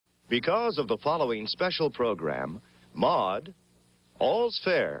Because of the following special program, Maude, All's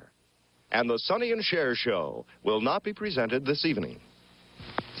Fair, and the Sonny and Cher Show will not be presented this evening.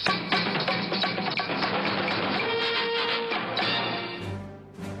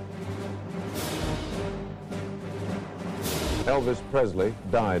 Elvis Presley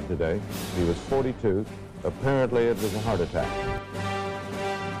died today. He was 42. Apparently it was a heart attack.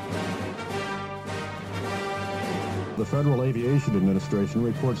 The Federal Aviation Administration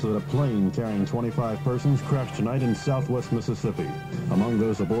reports that a plane carrying 25 persons crashed tonight in southwest Mississippi. Among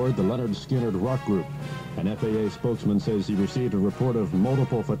those aboard, the Leonard Skinner Rock Group. An FAA spokesman says he received a report of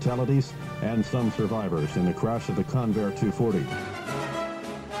multiple fatalities and some survivors in the crash of the Convair 240.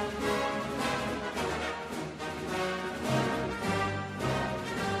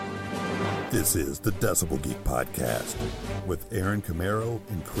 This is the Decibel Geek Podcast with Aaron Camaro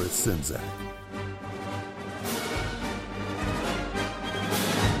and Chris Czynszak.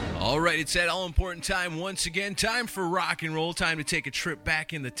 All right, it's that all-important time once again. Time for rock and roll. Time to take a trip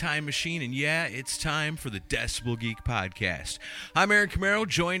back in the time machine. And yeah, it's time for the Decibel Geek Podcast. I'm Aaron Camaro,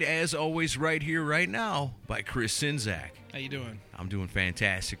 joined as always right here, right now, by Chris Czynszak. How you doing? I'm doing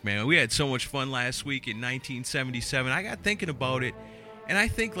fantastic, man. We had so much fun last week in 1977. I got thinking about it, and I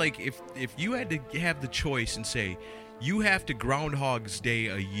think, like, if you had to have the choice and say, you have to Groundhog's Day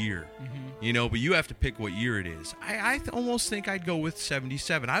a year, you know, but you have to pick what year it is. I almost think I'd go with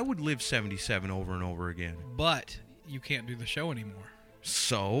 77. I would live 77 over and over again. But you can't do the show anymore.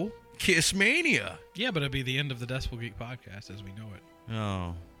 So, Kiss Mania. Yeah, but it'd be the end of the Decibel Geek Podcast as we know it.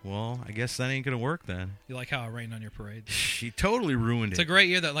 Oh, well, I guess that ain't going to work then. You like how I rained on your parade? She totally ruined it. It's a great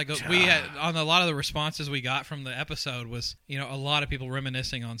year that, like, we had, on a lot of the responses we got from the episode was, you know, a lot of people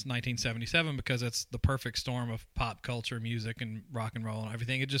reminiscing on 1977 because it's the perfect storm of pop culture, music, and rock and roll and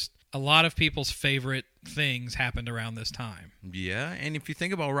everything. It just, a lot of people's favorite things happened around this time. Yeah, and if you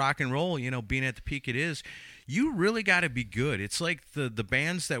think about rock and roll, you know, being at the peak it is, you really got to be good. It's like the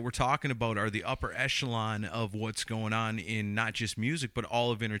bands that we're talking about are the upper echelon of what's going on in not just music, but all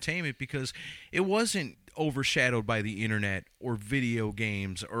of entertainment, because it wasn't overshadowed by the internet or video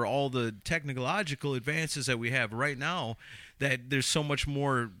games or all the technological advances that we have right now, that there's so much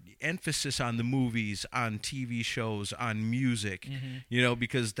more emphasis on the movies, on TV shows, on music, you know,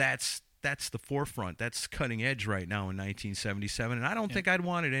 because that's the forefront. That's cutting edge right now in 1977, and I don't think I'd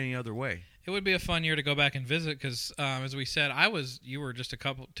want it any other way. It would be a fun year to go back and visit because, as we said, you were just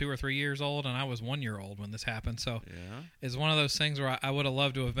 2 or 3 years old, and I was 1 year old when this happened. So it's one of those things where I would have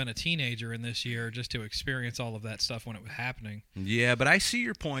loved to have been a teenager in this year just to experience all of that stuff when it was happening. Yeah, but I see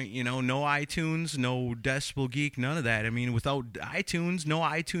your point. You know, no iTunes, no Decibel Geek, none of that. I mean, without iTunes, no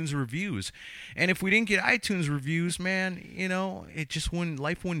iTunes reviews. And if we didn't get iTunes reviews, man, you know,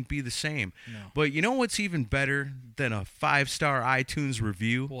 life wouldn't be the same. No. But you know what's even better than a 5-star iTunes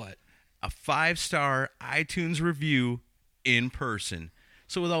review? What? A 5-star iTunes review in person.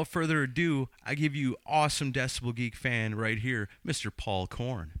 So without further ado, I give you awesome Decibel Geek fan right here, Mr. Paul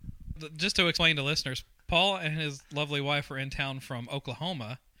Korn. Just to explain to listeners, Paul and his lovely wife are in town from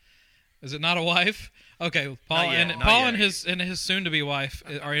Oklahoma. Is it not a wife? Okay, Paul and his soon-to-be wife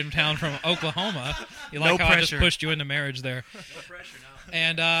are in town from Oklahoma. You like how I just pushed you into marriage there? No pressure, no.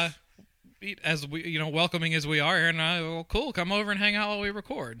 And as we, you know, welcoming as we are, Aaron and I, well, cool, come over and hang out while we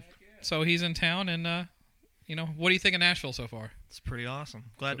record. So he's in town, and, you know, what do you think of Nashville so far? It's pretty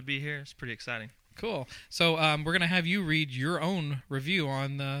awesome. Glad to be here. It's pretty exciting. Cool. So we're going to have you read your own review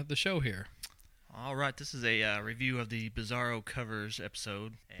on the show here. All right. This is a review of the Bizarro Covers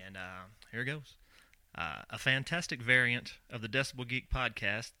episode, and here it goes. A fantastic variant of the Decibel Geek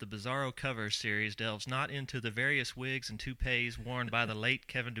podcast, the Bizarro Covers series delves not into the various wigs and toupees worn by the late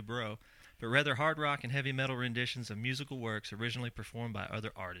Kevin DuBrow, but rather hard rock and heavy metal renditions of musical works originally performed by other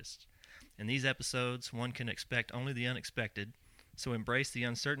artists. In these episodes, one can expect only the unexpected, so embrace the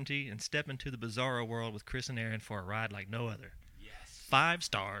uncertainty and step into the bizarro world with Chris and Aaron for a ride like no other. Yes. 5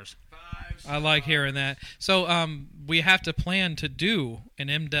 stars. 5 stars. I like hearing that. So we have to plan to do an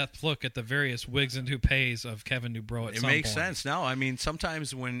in-depth look at the various wigs and toupees of Kevin DuBrow at some point. It makes sense. No, I mean,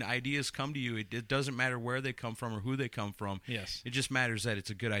 sometimes when ideas come to you, it doesn't matter where they come from or who they come from. Yes. It just matters that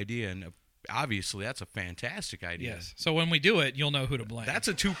it's a good idea, and obviously that's a fantastic idea. Yes. So when we do it, you'll know who to blame. That's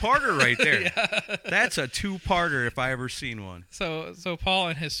a 2-parter right there. Yeah. That's a 2-parter if I ever seen one. So Paul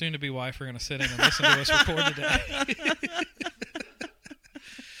and his soon-to-be wife are going to sit in and listen to us record today.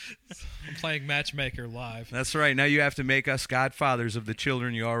 I'm playing matchmaker live. That's right. Now you have to make us godfathers of the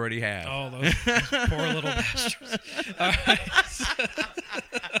children you already have. Oh, those poor little bastards. All right.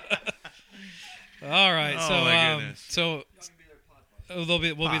 All right. Oh, my goodness. So We'll be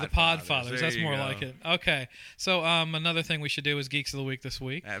the Podfathers. There That's you more go. like it. Okay. So another thing we should do is Geeks of the Week this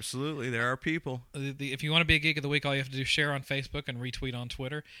week. Absolutely, there are people. If you want to be a Geek of the Week, all you have to do is share on Facebook and retweet on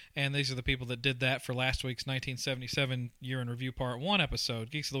Twitter. And these are the people that did that for last week's 1977 Year in Review Part 1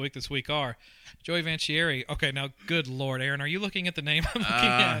 episode. Geeks of the Week this week are Joey Vanchieri. Okay, now, good Lord, Aaron, are you looking at the name I'm looking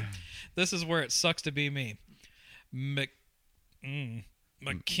at? This is where it sucks to be me. McKints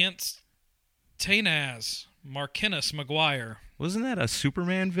Tanaz. Marquinus McGuire. Wasn't that a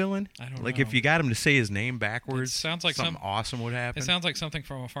Superman villain? I don't like know. if you got him to say his name backwards, It sounds like something awesome would happen. It sounds like something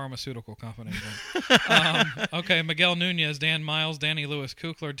from a pharmaceutical company. Okay, Miguel Nunez, Dan Miles, Danny Lewis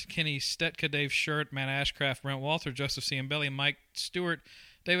Kukler, Kenny Stetka, Dave Shirt, Matt Ashcraft, Brent Walter, Joseph Ciambelli, Mike Stewart,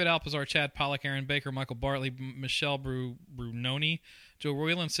 David Alpazar, Chad Pollack, Aaron Baker, Michael Bartley, Michelle Brunoni, Joe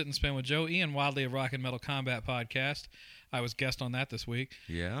Royland, Sit and Spin with Joe, Ian Wadley of Rock and Metal Combat Podcast. I was guest on that this week.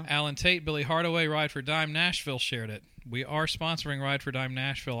 Yeah. Alan Tate, Billy Hardaway, Ride for Dime, Nashville shared it. We are sponsoring Ride for Dime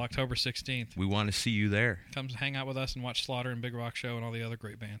Nashville October 16th. We want to see you there. Come hang out with us and watch Slaughter and Big Rock Show and all the other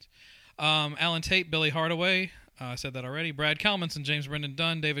great bands. Alan Tate, Billy Hardaway, I said that already. Brad Kelmanson, James Brendan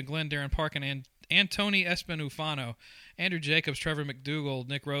Dunn, David Glenn, Darren Parkin, and Antoni Espinufano, Andrew Jacobs, Trevor McDougall,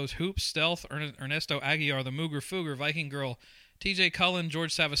 Nick Rose, Hoops, Stealth, Ernesto Aguiar, The Mooger Fugger, Viking Girl, TJ Cullen,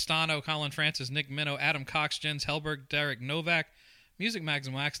 George Savastano, Colin Francis, Nick Minnow, Adam Cox, Jens Helberg, Derek Novak, Music Mags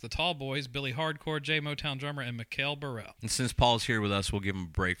and Wax, The Tall Boys, Billy Hardcore, J Motown Drummer, and Mikhail Burrell. And since Paul's here with us, we'll give him a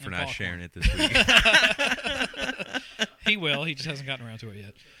break for And not Paul sharing it this week. He will. He just hasn't gotten around to it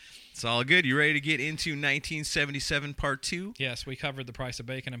yet. It's all good. You ready to get into 1977 Part 2? Yes, we covered the price of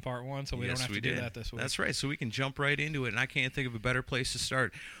bacon in Part 1, so we don't have to do that this week. That's right, so we can jump right into it, and I can't think of a better place to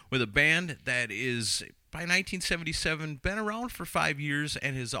start with a band that is, by 1977, been around for 5 years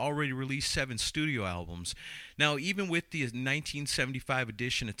and has already released 7 studio albums. Now, even with the 1975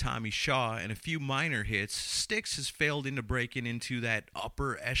 edition of Tommy Shaw and a few minor hits, Styx has failed into breaking into that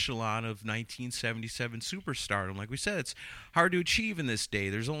upper echelon of 1977 superstardom. Like we said, it's hard to achieve in this day.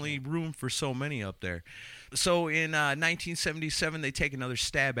 There's only room for so many up there. So in 1977, they take another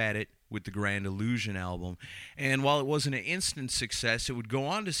stab at it with the Grand Illusion album. And while it wasn't an instant success, it would go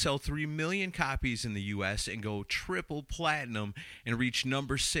on to sell 3 million copies in the U.S. and go triple platinum and reach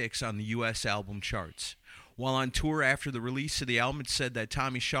number 6 on the U.S. album charts. While on tour after the release of the album, it said that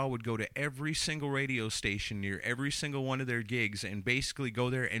Tommy Shaw would go to every single radio station near every single one of their gigs and basically go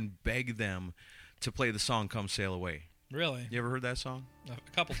there and beg them to play the song Come Sail Away. Really? You ever heard that song? A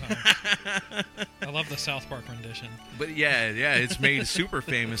couple times. I love the South Park rendition. But yeah, it's made super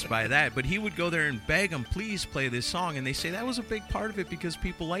famous by that. But he would go there and beg them, please play this song. And they say that was a big part of it because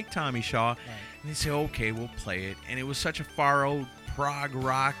people like Tommy Shaw. Right. And they say, okay, we'll play it. And it was such a far out prog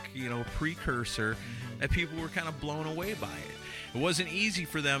rock, precursor that people were kind of blown away by it. It wasn't easy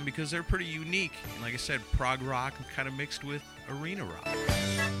for them because they're pretty unique. And like I said, prog rock kind of mixed with arena rock.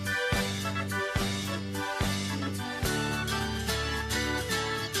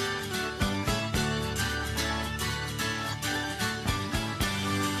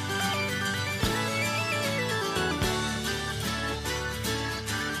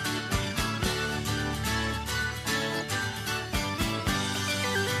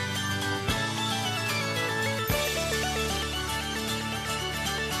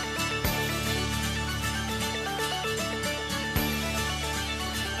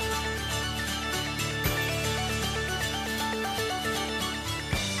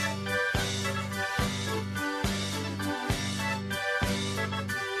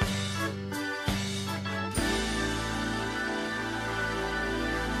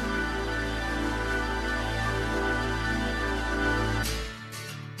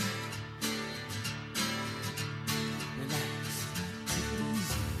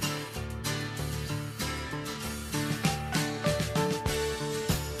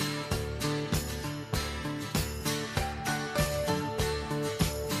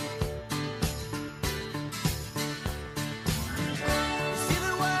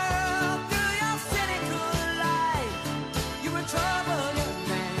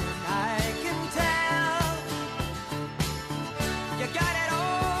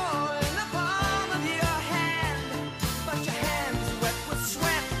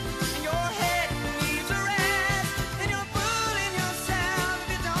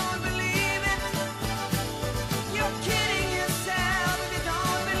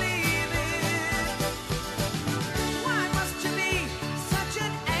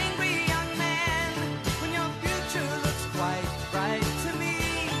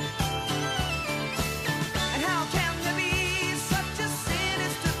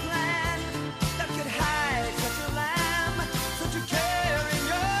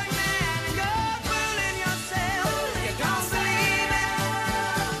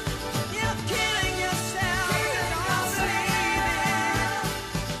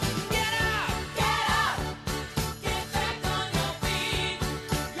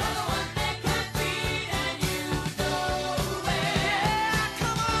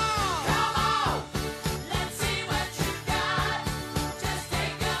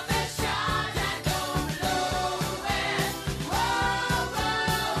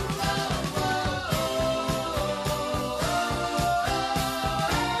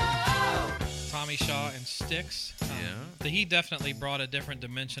 Styx. He definitely brought a different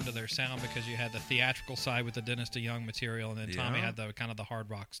dimension to their sound because you had the theatrical side with the Dennis DeYoung material, and then Tommy had the kind of the hard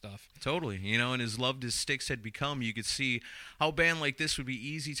rock stuff. Totally, and as loved as Styx had become, you could see how a band like this would be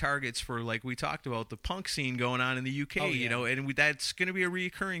easy targets for, like we talked about, the punk scene going on in the UK. And that's going to be a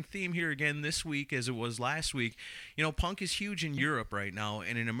recurring theme here again this week as it was last week. Punk is huge in Europe right now,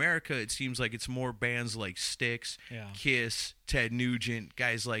 and in America it seems like it's more bands like Styx, Kiss, Ted Nugent,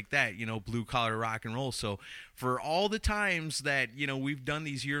 guys like that, blue collar rock and roll. So for all the times that, we've done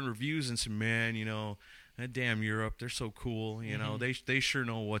these year in reviews and said, man, that damn Europe, they're so cool, they sure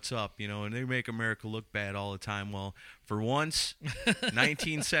know what's up, and they make America look bad all the time. Well, for once,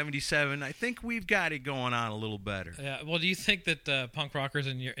 1977, I think we've got it going on a little better. Yeah. Well, do you think that punk rockers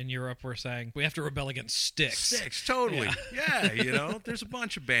in Europe were saying we have to rebel against Styx? Styx, totally. Yeah, there's a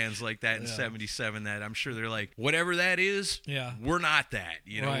bunch of bands like that in '77 that I'm sure they're like, whatever that is, we're not that.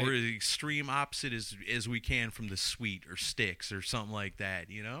 Right. We're the extreme opposite as we can from the Sweet or Styx or something like that.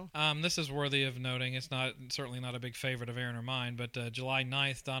 This is worthy of noting. It's certainly not a big favorite of Aaron or mine, but July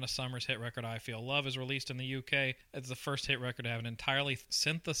 9th, Donna Summer's hit record "I Feel Love" is released in the UK. It's the first hit record to have an entirely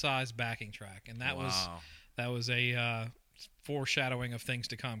synthesized backing track, and that was a foreshadowing of things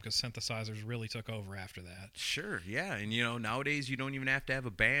to come because synthesizers really took over after that. Sure, yeah, and nowadays you don't even have to have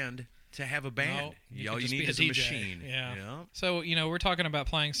a band to have a band. No, all you need is a machine. Yeah. So, we're talking about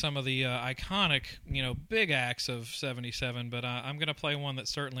playing some of the iconic, big acts of 77, but I'm going to play one that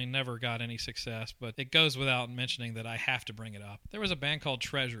certainly never got any success, but it goes without mentioning that I have to bring it up. There was a band called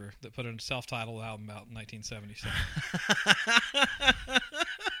Treasure that put a self-titled album out in 1977.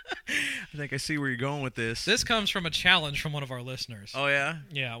 I think I see where you're going with this. This comes from a challenge from one of our listeners. Oh, yeah?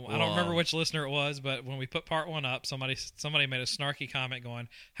 Yeah. I don't remember which listener it was, but when we put part one up, somebody made a snarky comment going,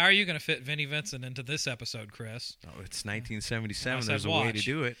 how are you going to fit Vinnie Vincent into this episode, Chris? Oh, it's 1977. There's a watch. way to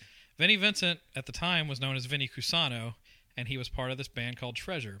do it. Vinnie Vincent, at the time, was known as Vinnie Cusano, and he was part of this band called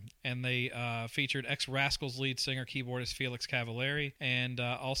Treasure. And they featured ex-Rascals lead singer, keyboardist Felix Cavallari, and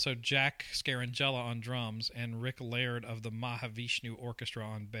also Jack Scarangella on drums, and Rick Laird of the Mahavishnu Orchestra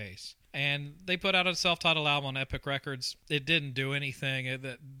on bass. And they put out a self-titled album on Epic Records. It didn't do anything.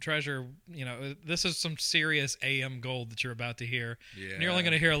 Treasure, this is some serious AM gold that you're about to hear. Yeah. And you're only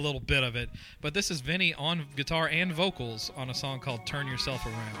going to hear a little bit of it. But this is Vinnie on guitar and vocals on a song called Turn Yourself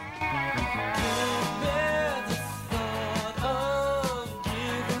Around.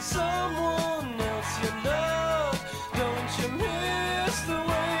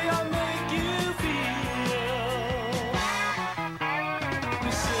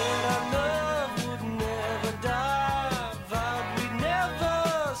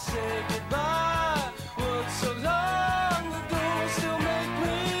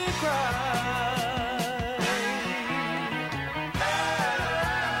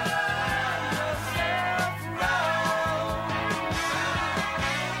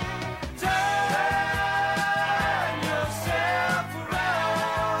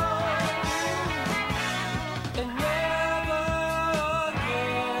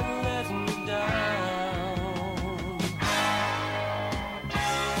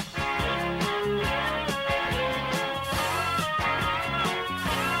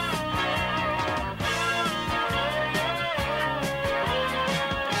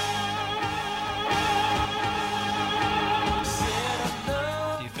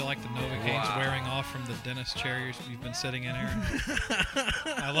 Dennis chair you've been sitting in, Aaron.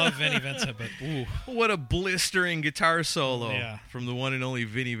 I love Vinnie Vincent, but ooh. What a blistering guitar solo from the one and only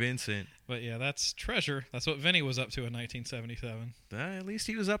Vinnie Vincent. But yeah, that's Treasure. That's what Vinnie was up to in 1977. At least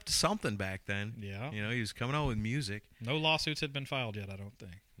he was up to something back then. Yeah. He was coming out with music. No lawsuits had been filed yet, I don't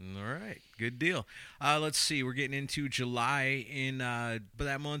think. All right. Good deal. Let's see. We're getting into July. But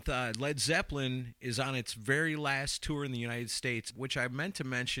that month, Led Zeppelin is on its very last tour in the United States, which I meant to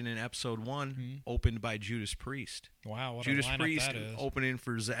mention in episode 1, opened by Judas Priest. Wow, what Judas a lineup Priest that is. Opening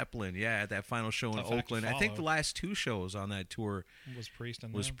for Zeppelin, at that final show in Oakland. I think the last 2 shows on that tour was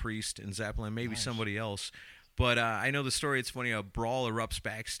Priest and Zeppelin, maybe somebody else. But I know the story. It's funny. A brawl erupts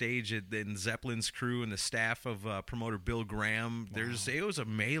backstage in Zeppelin's crew and the staff of promoter Bill Graham. Wow. It was a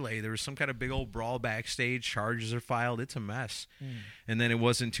melee. There was some kind of big old brawl backstage. Charges are filed. It's a mess. And then it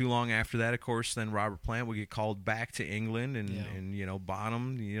wasn't too long after that, of course, then Robert Plant would get called back to England, and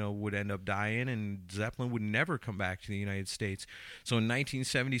Bonham, would end up dying, and Zeppelin would never come back to the United States. So in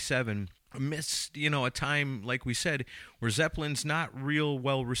 1977. Amidst, a time, like we said, where Zeppelin's not real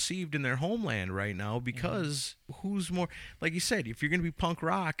well received in their homeland right now because who's more, like you said, if you're going to be punk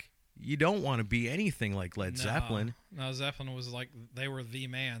rock, you don't want to be anything like Led Zeppelin. No, Zeppelin was like, they were the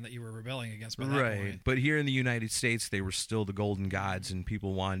man that you were rebelling against by that point. But here in the United States, they were still the Golden Gods, and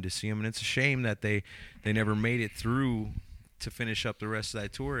people wanted to see them. And it's a shame that they never made it through to finish up the rest of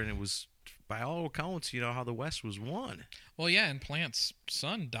that tour. And it was, by all accounts, how the West was won. Well, yeah, and Plant's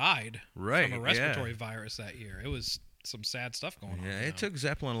son died from a respiratory virus that year. It was some sad stuff going on. Yeah, it took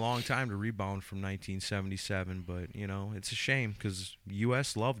Zeppelin a long time to rebound from 1977, but, it's a shame because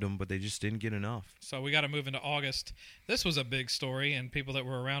U.S. loved them, but they just didn't get enough. So we got to move into August. This was a big story, and people that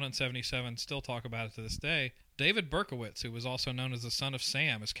were around in 77 still talk about it to this day. David Berkowitz, who was also known as the Son of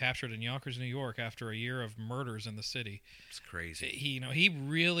Sam, is captured in Yonkers, New York after a year of murders in the city. It's crazy. He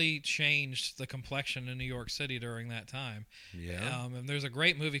really changed the complexion in New York City during that time. Yeah. And there's a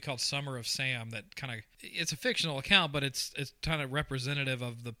great movie called Summer of Sam that it's a fictional account, but it's kind of representative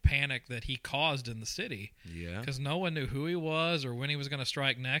of the panic that he caused in the city. Yeah. Because no one knew who he was or when he was going to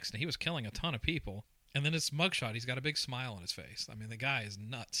strike next, and he was killing a ton of people. And then his mugshot, he's got a big smile on his face. I mean, the guy is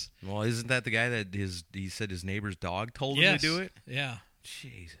nuts. Well, isn't that the guy that he said his neighbor's dog told him to do it? Yeah.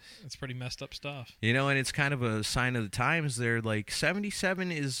 Jesus. It's pretty messed up stuff. And it's kind of a sign of the times there. Like, 77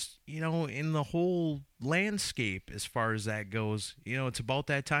 is, in the whole landscape as far as that goes. It's about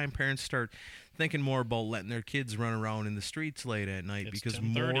that time parents start thinking more about letting their kids run around in the streets late at night because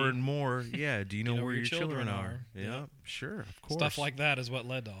 10:30. more and more, do you know where your children are? are? Yeah, sure, of course. Stuff like that is what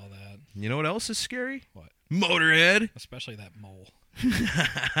led to all that. You know what else is scary? What? Motorhead. Especially that mole.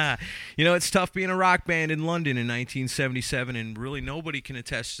 It's tough being a rock band in London in 1977, and really nobody can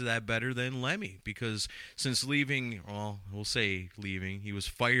attest to that better than Lemmy, because since leaving, he was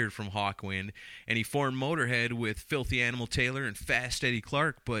fired from Hawkwind, and he formed Motorhead with Filthy Animal Taylor and Fast Eddie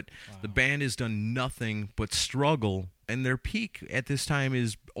Clarke, but the band has done nothing but struggle, and their peak at this time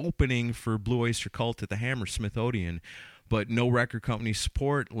is opening for Blue Oyster Cult at the Hammersmith Odeon, but no record company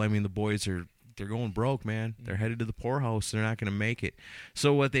support. Lemmy and the boys they're going broke, man. They're headed to the poorhouse. They're not going to make it.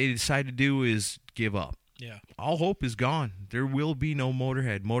 So what they decide to do is give up. Yeah. All hope is gone. There will be no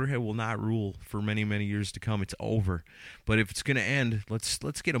Motorhead. Motorhead will not rule for many, many years to come. It's over. But if it's going to end, let's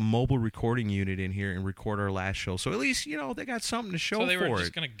get a mobile recording unit in here and record our last show. So at least, they got something to show for it. So they were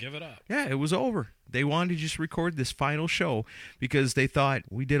just going to give it up. Yeah, it was over. They wanted to just record this final show because they thought,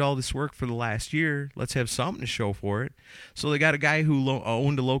 we did all this work for the last year. Let's have something to show for it. So they got a guy who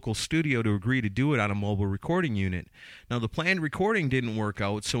owned a local studio to agree to do it on a mobile recording unit. Now, the planned recording didn't work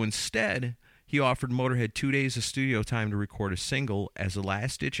out, so instead, he offered Motorhead 2 days of studio time to record a single as a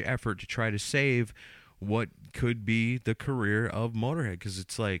last-ditch effort to try to save what could be the career of Motorhead, because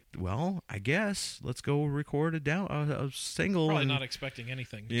it's like, well, I guess let's go record a single. Probably not expecting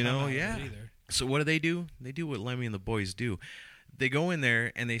anything to come out of it either. So what do? They do what Lemmy and the boys do. They go in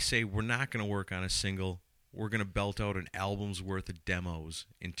there and they say, we're not going to work on a single. We're going to belt out an album's worth of demos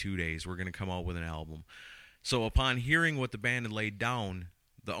in 2 days. We're going to come out with an album. So upon hearing what the band had laid down,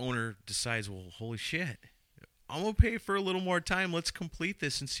 the owner decides, well, holy shit, I'm going to pay for a little more time. Let's complete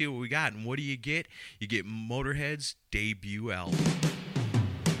this and see what we got. And what do? You get Motorhead's debut album.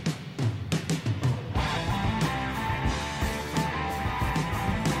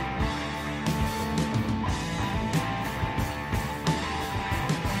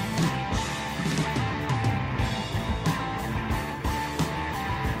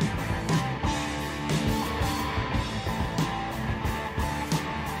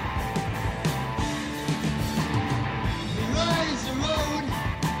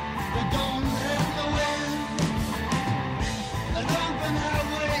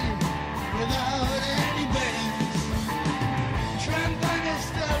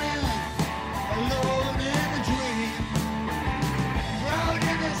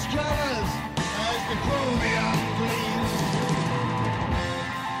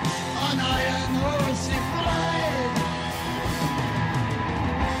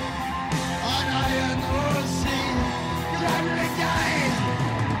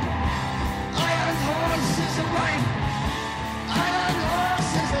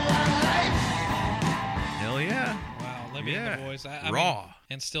 Raw.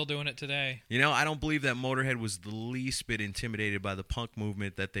 And still doing it today. I don't believe that Motorhead was the least bit intimidated by the punk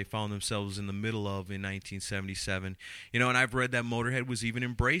movement that they found themselves in the middle of in 1977. And I've read that Motorhead was even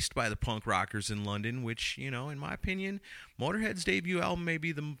embraced by the punk rockers in London, which, in my opinion, Motorhead's debut album may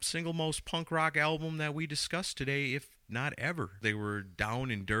be the single most punk rock album that we discussed today, if not ever. They were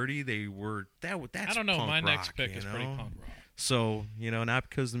down and dirty. They were that's I don't know. Punk my rock, next pick is pretty punk rock. So, not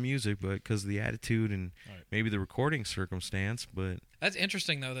because of the music, but because of the attitude and maybe the recording circumstance. But That's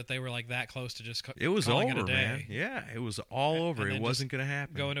interesting though that they were like that close to just It was calling over, it a day. man. Yeah, it was all over. And It then wasn't just going to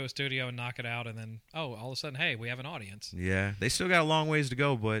happen. Go into a studio and knock it out, and then all of a sudden, hey, we have an audience. Yeah, they still got a long ways to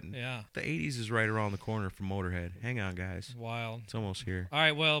go, but Yeah, the 80s is right around the corner for Motorhead. Hang on, guys. wild. It's almost here. All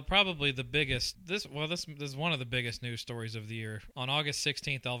right, well, probably the biggest. This is one of the biggest news stories of the year. On August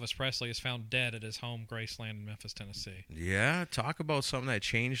 16th, Elvis Presley is found dead at his home, Graceland, in Memphis, Tennessee. Yeah, talk about something that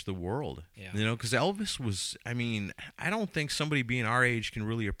changed the world. Yeah. You know, because Elvis was, I mean, I don't think somebody being our age can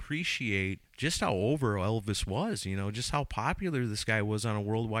really appreciate just how over Elvis was, you know, just how popular this guy was on a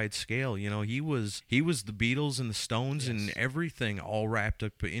worldwide scale. You know, he was the Beatles and the Stones and everything all wrapped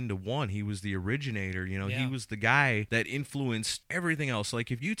up into one. He was the originator, you know, he was the guy that influenced everything else. Like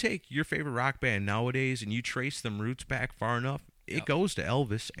if you take your favorite rock band nowadays and you trace them roots back far enough, it goes to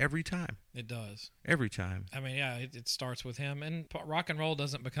Elvis every time. It does. Every time. I mean, yeah, it starts with him, and rock and roll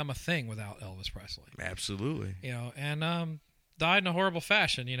doesn't become a thing without Elvis Presley. Absolutely. You know, and died in a horrible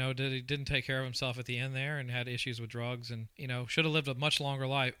fashion. You know, he didn't take care of himself at the end there, and had issues with drugs, and you know, should have lived a much longer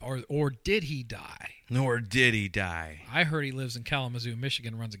life. Or did he die? Nor did he die. I heard he lives in Kalamazoo,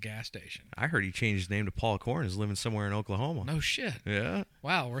 Michigan, runs a gas station. I heard he changed his name to Paul Corn. Is living somewhere in Oklahoma. No shit. Yeah.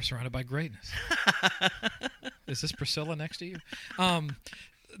 Wow, we're surrounded by greatness. Is this Priscilla next to you?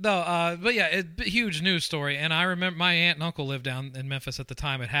 No, but yeah, huge news story. And I remember my aunt and uncle lived down in Memphis at the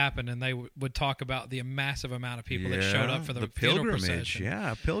time it happened, and they would talk about the massive amount of people that showed up for the funeral pilgrimage. procession.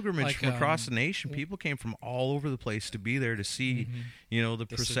 Yeah, pilgrimage Like, from across the nation. People came from all over the place to be there to see, you know, the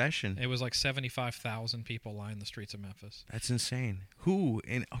procession. It was like 75,000 people lined the streets of Memphis. That's insane. Who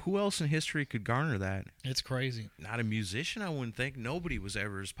else in history could garner that? It's crazy. Not a musician, I wouldn't think. Nobody was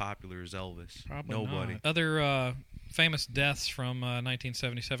ever as popular as Elvis. Probably Nobody. not. Other famous deaths from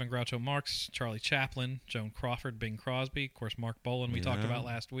 1977: Groucho Marx, Charlie Chaplin, Joan Crawford, Bing Crosby, of course, Mark Bolan we talked about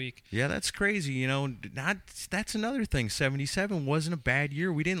last week. Yeah, that's crazy. You know, that's another thing. 77 wasn't a bad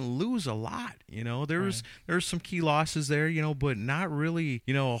year. We didn't lose a lot. You know, there was some key losses there. You know, but not really.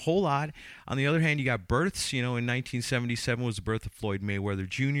 You know, a whole lot. On the other hand, you got births. You know, in 1977 was the birth of Floyd Mayweather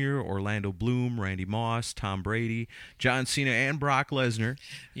Jr., Orlando Bloom, Randy Moss, Tom Brady, John Cena, and Brock Lesnar.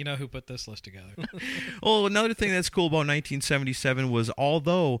 You know who put this list together? Well, another thing that's cool about 1977 was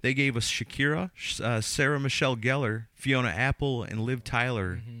although they gave us Shakira, Sarah Michelle Gellar, Fiona Apple, and Liv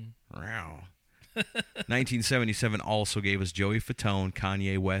Tyler. Wow. 1977 also gave us Joey Fatone,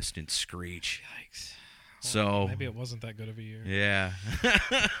 Kanye West, and Screech. Yikes. So maybe it wasn't that good of a year. Yeah.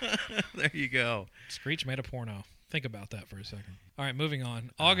 There you go. Screech made a porno. Think about that for a second. All right, moving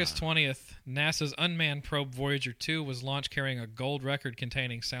on. August 20th, NASA's unmanned probe Voyager 2 was launched carrying a gold record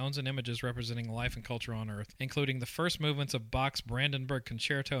containing sounds and images representing life and culture on Earth, including the first movements of Bach's Brandenburg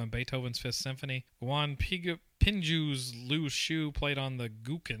Concerto and Beethoven's Fifth Symphony, Juan Pinju's Lu Shu played on the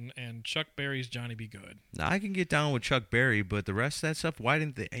Gookin, and Chuck Berry's Johnny B. Good. Now, I can get down with Chuck Berry, but the rest of that stuff, why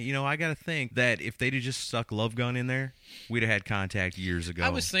didn't they? You know, I got to think that if they'd have just stuck Love Gun in there, we'd have had contact years ago. I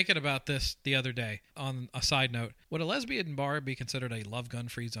was thinking about this the other day. On a side note, would a lesbian bar be considered a Love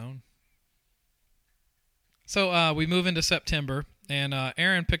Gun-free zone? So we move into September, and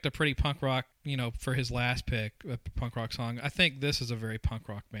Aaron picked a pretty punk rock, you know, for his last pick, a punk rock song. I think this is a very punk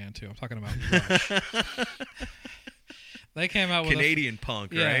rock band, too. I'm talking about Rush. They came out with Canadian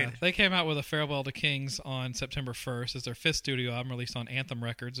punk, yeah, right? They came out with a Farewell to Kings on September 1st. It's their fifth studio album released on Anthem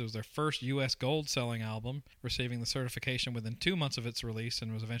Records. It was their first U.S. gold selling album, receiving the certification within 2 months of its release,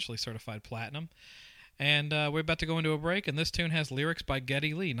 and was eventually certified platinum. And we're about to go into a break, and this tune has lyrics by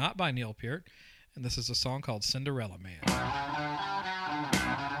Geddy Lee, not by Neil Peart. And this is a song called Cinderella Man.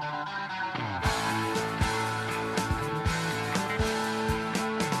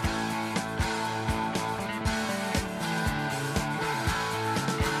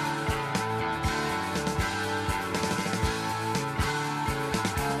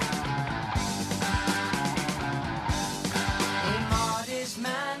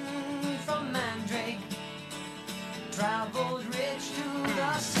 Traveled rich to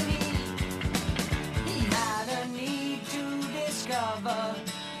the city. He had a need to discover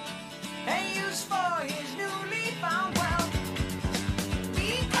a use for his newly found wealth.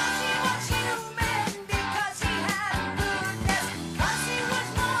 Because he was human, because he had goodness, because he was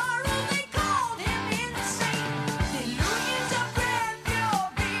moral, they called him insane. Delusions of grandeur,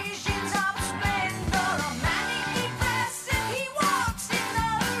 visions of splendor, a manic depressive, he walks in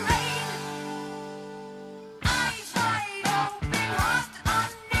the rain. Eyes wide open, lost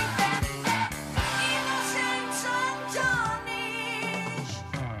undefended, innocence untarnished.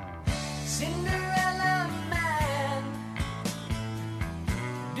 Cinderella man,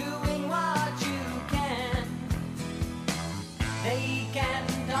 doing what you can. They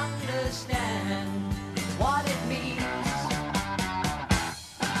can't understand what it means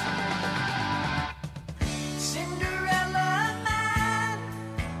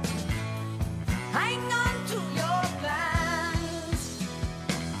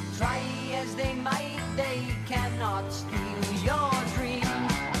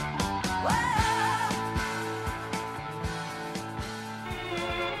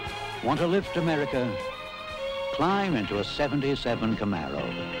Want to lift America? Climb into a 77 Camaro.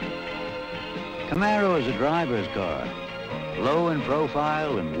 Camaro is a driver's car, low in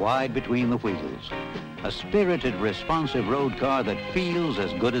profile and wide between the wheels. A spirited, responsive road car that feels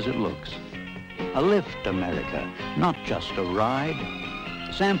as good as it looks. A lift America, not just a ride.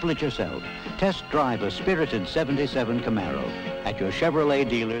 Sample it yourself. Test drive a spirited 77 Camaro at your Chevrolet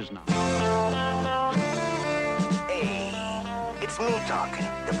dealers now. Hey, it's me talking,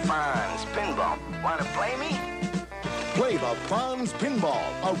 the Fonz Pinball. Wanna play me? Play the Fonz Pinball,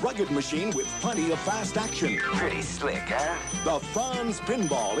 a rugged machine with plenty of fast action. Pretty slick, huh? The Fonz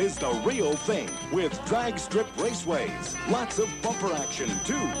Pinball is the real thing, with drag strip raceways. Lots of bumper action,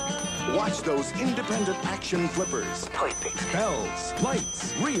 too. Watch those independent action flippers. Perfect. Bells,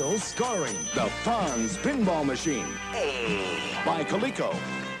 lights, real scoring. The Fonz Pinball Machine. Hey. By Coleco.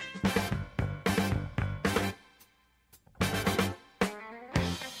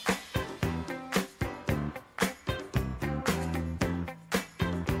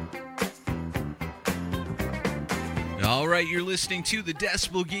 All right, you're listening to the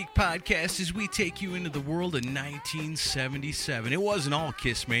Decibel Geek Podcast as we take you into the world of 1977. It wasn't all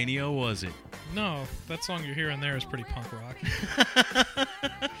Kiss Mania, was it? No, that song you're hearing there is pretty punk rock.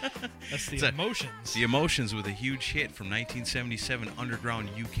 That's the Emotions. The Emotions with a huge hit from 1977 underground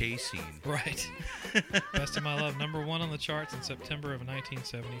UK scene. Right. Best of My Love, number 1 on the charts in September of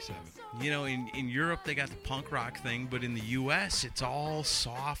 1977. You know, in Europe they got the punk rock thing, but in the U.S. it's all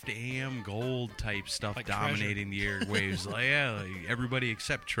soft AM gold type stuff like dominating the airwaves. Like everybody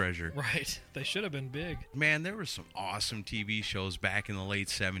except Treasure. Right. They should have been big. Man, there were some awesome TV shows back in the late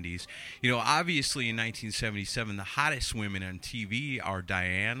 70s. You know, obviously in 1977 the hottest women on TV are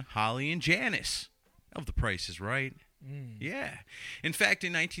Diane, Holly, and Janice of The Price is Right. Yeah. In fact,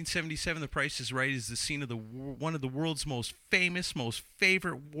 in 1977, The Price is Right is the scene of one of the world's most famous, most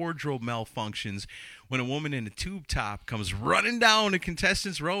favorite wardrobe malfunctions when a woman in a tube top comes running down a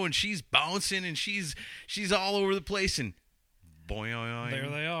contestant's row and she's bouncing and she's all over the place and boing. There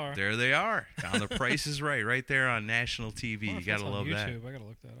they are. There they are. On The Price is Right there on national TV. You got to love YouTube. that. I got to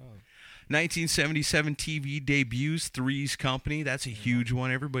look that up. 1977 TV debuts, Three's Company. That's a huge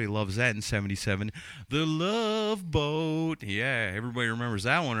one. Everybody loves that in 77. The Love Boat. Yeah, everybody remembers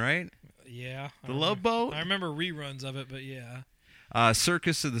that one, right? Yeah. The Love Boat? I remember reruns of it, but yeah.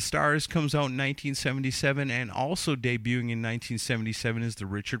 Circus of the Stars comes out in 1977, and also debuting in 1977 is The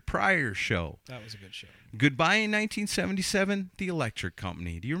Richard Pryor Show. That was a good show. Goodbye in 1977, The Electric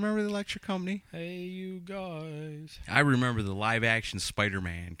Company. Do you remember The Electric Company? Hey, you guys. I remember the live-action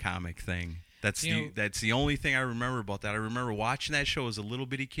Spider-Man comic thing. That's the only thing I remember about that. I remember watching that show as a little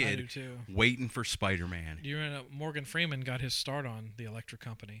bitty kid, I do too. waiting for Spider-Man. Do you know Morgan Freeman got his start on The Electric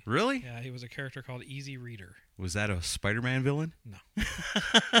Company? Really? Yeah, he was a character called Easy Reader. Was that a Spider-Man villain? No.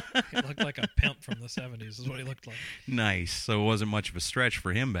 He looked like a pimp from the 70s is what he looked like. Nice. So it wasn't much of a stretch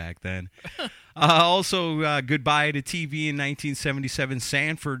for him back then. Also, goodbye to TV in 1977.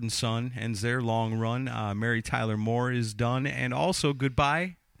 Sanford and Son ends their long run. Mary Tyler Moore is done. And also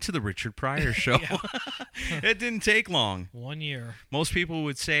goodbye to the Richard Pryor Show. It didn't take long. 1 year. Most people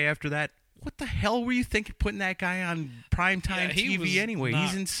would say after that, what the hell were you thinking putting that guy on primetime TV anyway?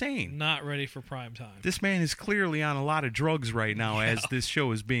 He's insane. Not ready for prime time. This man is clearly on a lot of drugs right now as this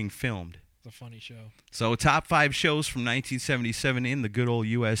show is being filmed. It's a funny show. So top 5 shows from 1977 in the good old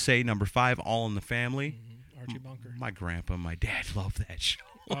USA. Number 5, All in the Family. Archie Bunker. My grandpa and my dad loved that show.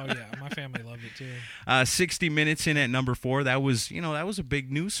 Oh, yeah. My family loved it, too. 60 Minutes in at number 4. That was a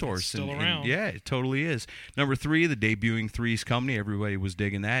big news source. It's still around. Yeah, it totally is. Number 3, the debuting Three's Company. Everybody was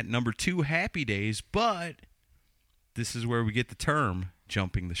digging that. Number 2, Happy Days. But this is where we get the term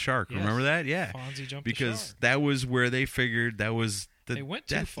jumping the shark. Yes. Remember that? Yeah. Fonzie jumped because the shark. that was where they figured that was the They went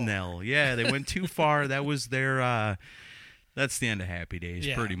too death far. knell. Yeah, they went too far. That was their that's the end of Happy Days,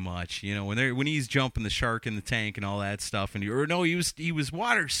 Yeah. pretty much. You know, when he's jumping the shark in the tank and all that stuff, and he was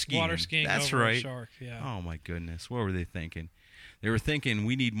water skiing. Water skiing That's over right. a shark, yeah. Oh my goodness, what were they thinking? They were thinking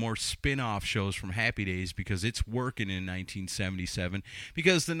we need more spin-off shows from Happy Days because it's working in 1977.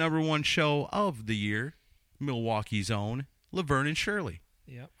 Because the number 1 show of the year, Milwaukee's own Laverne and Shirley.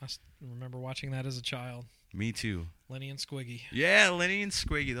 Yep, I remember watching that as a child. Me too. Lenny and Squiggy. Yeah, Lenny and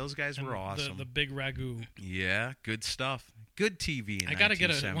Squiggy. Those guys And were awesome. The big ragu. Yeah, good stuff. Good TV in I got to get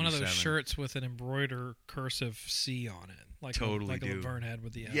 1977. one of those shirts with an embroidered cursive C on it. Like Totally like do. a Laverne had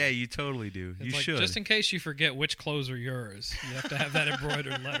with the L. Yeah, you totally do. It's You like, should. Just in case you forget which clothes are yours, you have to have that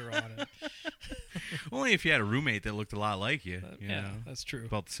embroidered letter on it. Only if you had a roommate that looked a lot like you. You yeah, know, that's true.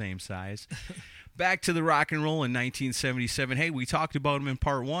 About the same size. Back to the rock and roll in 1977. Hey, we talked about them in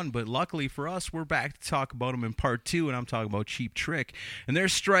part 1, but luckily for us, we're back to talk about them in part 2, and I'm talking about Cheap Trick. And they're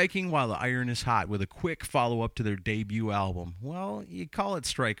striking while the iron is hot with a quick follow-up to their debut album. Well, you call it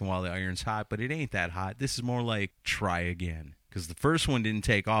striking while the iron's hot, but it ain't that hot. This is more like try again, because the first one didn't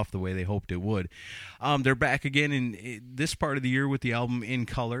take off the way they hoped it would. They're back again in this part of the year with the album In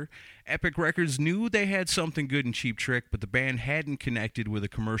Color. Epic Records knew they had something good in Cheap Trick, but the band hadn't connected with a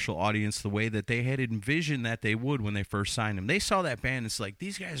commercial audience the way that they had envisioned that they would when they first signed them. They saw that band, it's like,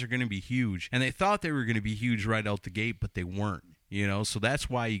 these guys are going to be huge. And they thought they were going to be huge right out the gate, but they weren't. You know, so that's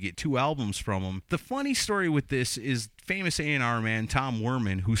why you get 2 albums from them. The funny story with this is famous A&R man Tom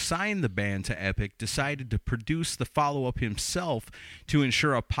Werman, who signed the band to Epic, decided to produce the follow-up himself to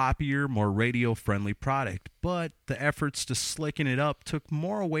ensure a poppier, more radio-friendly product. But the efforts to slicken it up took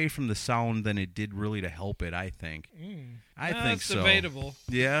more away from the sound than it did really to help it, I think. I think so. That's debatable.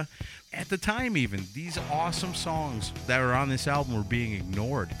 Yeah. At the time, even, these awesome songs that were on this album were being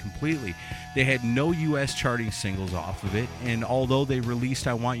ignored completely. They had no U.S. charting singles off of it, and although they released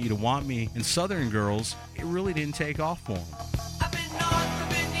I Want You to Want Me and Southern Girls, it really didn't take off for them. I've been north, I've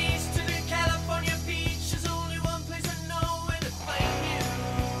been east to the California beach. There's only one place I know where to find you.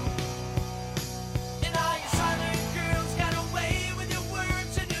 And all you southern girls got away with your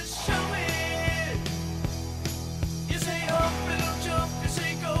words and you show it. You say up and I'll jump, you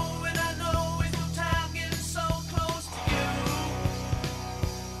say go, and I know it's no time getting so close to you.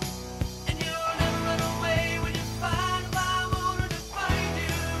 And you'll never run away when you find if I wanted to find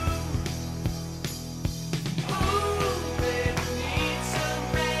you. Ooh, baby, need some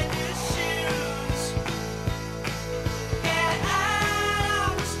brand new shoes. Get out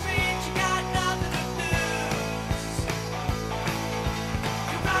on the street, you got nothing to lose.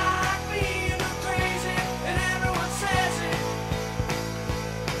 You rock me, you look crazy, and everyone says it.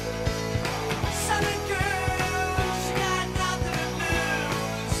 Southern girls, you got nothing to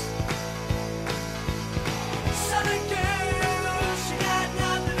lose. Southern girls, you got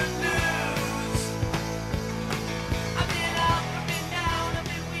nothing to lose. I've been up, I've been down, I've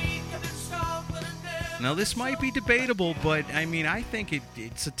been weak, I've been strong, but I never. Now, this might be debatable, but, I mean, I think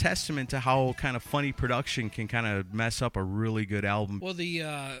it's a testament to how kind of funny production can kind of mess up a really good album. Well, the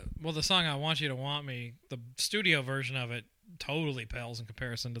song I Want You to Want Me, the studio version of it totally pales in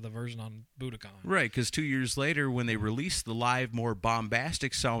comparison to the version on Budokan. Right, because 2 years later, when they released the live, more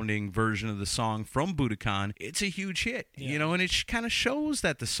bombastic-sounding version of the song from Budokan, it's a huge hit, you know, and it kind of shows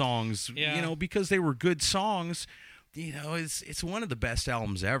that the songs, you know, because they were good songs, you know, it's one of the best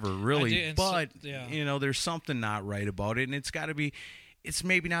albums ever, really. But, you know, there's something not right about it, and it's got to be... It's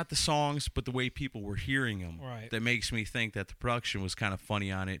maybe not the songs, but the way people were hearing them that makes me think that the production was kind of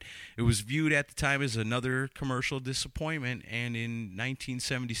funny on it. It was viewed at the time as another commercial disappointment, and in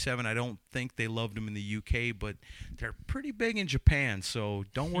 1977, I don't think they loved them in the UK, but they're pretty big in Japan, so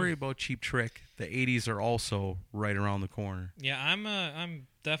don't worry about Cheap Trick. The 80s are also right around the corner. Yeah, I'm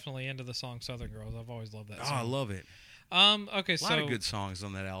definitely into the song Southern Girls. I've always loved that song. Oh, I love it. Okay, a lot of good songs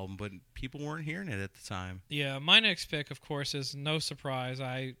on that album, but people weren't hearing it at the time. Yeah, my next pick, of course, is no surprise.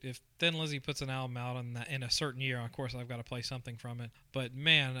 If Thin Lizzy puts an album out in a certain year, of course, I've got to play something from it. But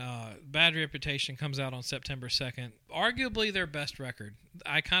man, Bad Reputation comes out on September 2nd. Arguably their best record.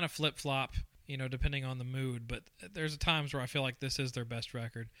 I kind of flip-flop, you know, depending on the mood, but there's times where I feel like this is their best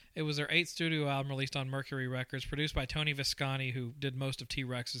record. It was their 8th studio album released on Mercury Records, produced by Tony Visconti, who did most of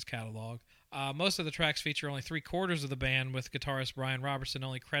T-Rex's catalog. Most of the tracks feature only 3/4 of the band, with guitarist Brian Robertson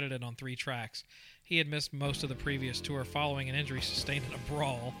only credited on 3 tracks. He had missed most of the previous tour following an injury sustained in a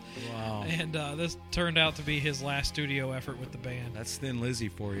brawl. Wow. And this turned out to be his last studio effort with the band. That's Thin Lizzy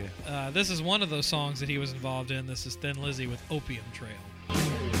for you. This is one of those songs that he was involved in. This is Thin Lizzy with Opium Trail.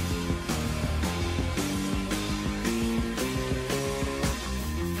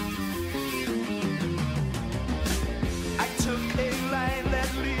 I took a line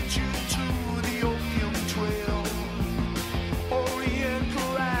that leads you to the opium trail.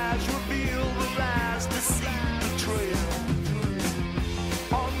 Oriental eyes reveal the lies, deceive the trail.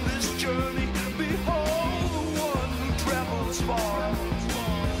 On this journey, behold the one who travels far.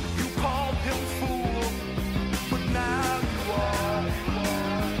 You called him fool, but now you are.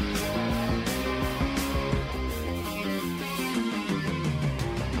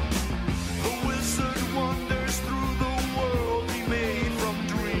 The wizard wanders through the world he made from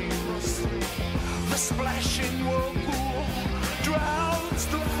dreams. The splashing whirlpool drowns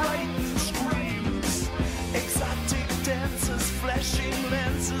the frightened screams. Exotic dances, flashing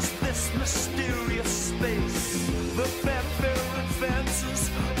lenses, this mysterious space. The fanfare advances,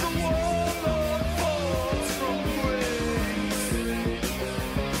 the warlord falls from grace.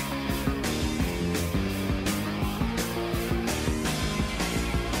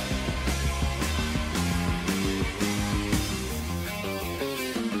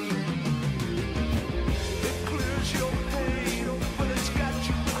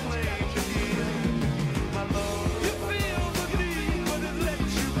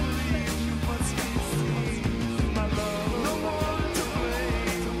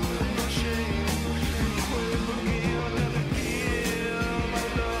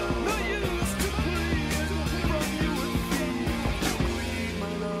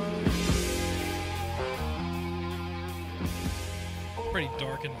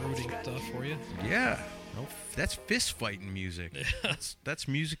 That's fist fighting music. That's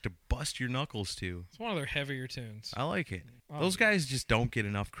music to bust your knuckles to. It's one of their heavier tunes. I like it. Oh. Those guys just don't get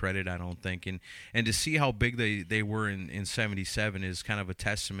enough credit, I don't think. And to see how big they were in 77 is kind of a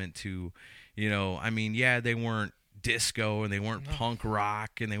testament to, I mean, yeah, they weren't disco and they weren't punk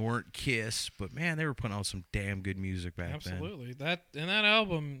rock and they weren't Kiss, but man, they were putting out some damn good music back then. Absolutely. That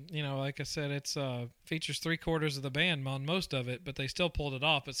album, like I said, it's features 3/4 of the band on most of it, but they still pulled it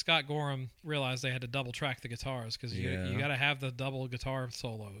off. But Scott Gorham realized they had to double track the guitars because you got to have the double guitar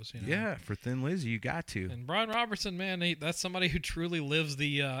solos. Yeah, for Thin Lizzy, you got to. And Brian Robertson, man, that's somebody who truly lives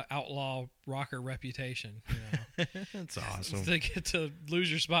the outlaw rocker reputation. That's awesome. To get to lose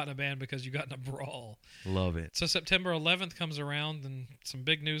your spot in a band because you got in a brawl. Love it. So September 11th comes around and some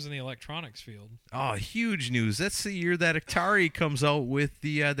big news in the electronics field. Oh, huge news. That's the year that Atari comes out with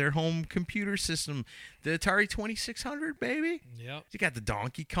their home computer system, the Atari 2600, baby. Yep. You got the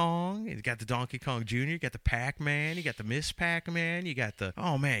Donkey Kong, you got the Donkey Kong Jr., you got the Pac-Man, you got the Miss Pac-Man, you got the,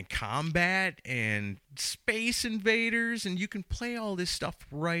 Combat and Space Invaders, and you can play all this stuff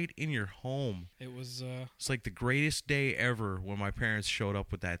right in your home. It was... It's like the greatest day ever when my parents showed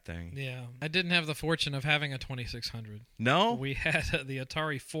up with that thing. Yeah. I didn't have the fortune of having a 2600. No? We had the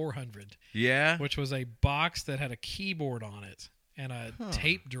Atari 400. Yeah? Which was a box that had a keyboard on it and a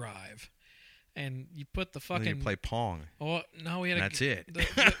tape drive. And you put the fucking... And you play Pong. Oh, no, we had That's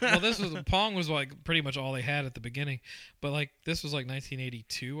it. Pong was like pretty much all they had at the beginning. But like this was like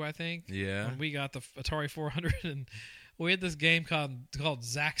 1982, I think. Yeah. When we got the Atari 400 and... We had this game called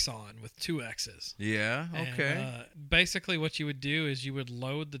Zaxxon with 2 X's. Yeah, okay. And, basically what you would do is you would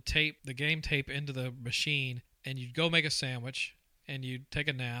load the game tape into the machine, and you'd go make a sandwich, and you'd take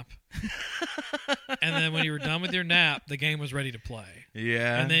a nap. And then when you were done with your nap, the game was ready to play.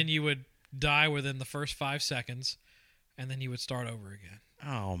 Yeah. And then you would die within the first 5 seconds, and then you would start over again.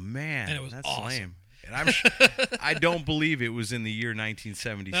 Oh, man. And it was That's awesome. lame. And I don't believe it was in the year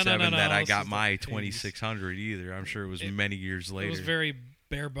 1977 that I got my 2600 either. I'm sure it was many years later. It was very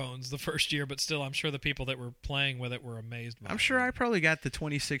bare bones the first year, but still, I'm sure the people that were playing with it were amazed by it. I'm sure I probably got the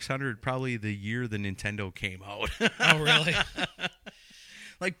 2600 probably the year the Nintendo came out. Oh, really?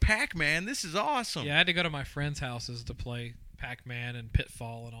 Like Pac-Man, this is awesome. Yeah, I had to go to my friends' houses to play Pac-Man and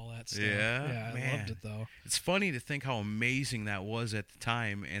Pitfall and all that stuff. Yeah, I loved it though. It's funny to think how amazing that was at the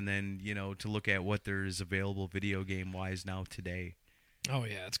time, and then to look at what there is available video game wise now today. Oh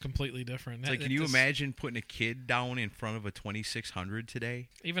yeah, it's completely different. It's like, can you imagine putting a kid down in front of a 2600 today?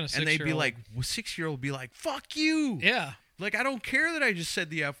 Even a 6-year-old. And they'd be like, 6-year-old would be like, "Fuck you!" Yeah. Like, I don't care that I just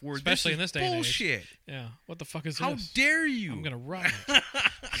said the F word. Especially in this day and age. Bullshit. Yeah. What the fuck is How this? dare you? I'm gonna run it.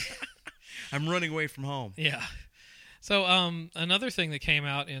 I'm running away from home. Yeah. So another thing that came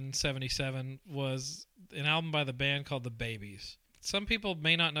out in 77 was an album by the band called The Babies. Some people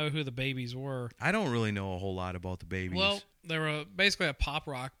may not know who The Babies were. I don't really know a whole lot about The Babies. Well, they were basically a pop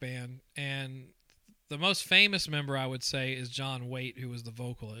rock band, and the most famous member, I would say, is John Waite, who was the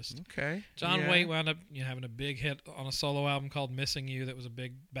vocalist. Okay. John Waite wound up having a big hit on a solo album called Missing You that was a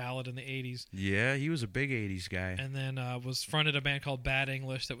big ballad in the 80s. Yeah, he was a big 80s guy. And then was fronted a band called Bad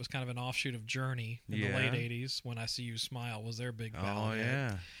English that was kind of an offshoot of Journey in the late 80s. When I See You Smile was their big ballad. Oh, yeah.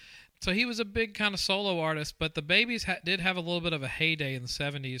 Hit. So he was a big kind of solo artist, but the Babies did have a little bit of a heyday in the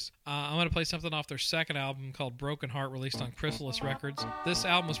 70s. I'm going to play something off their second album called Broken Heart, released on Chrysalis Records. This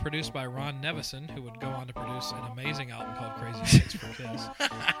album was produced by Ron Nevison, who would go on to produce an amazing album called Crazy Six for Kiss.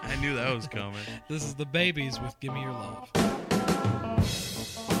 I knew that was coming. This is the Babies with Give Me Your Love.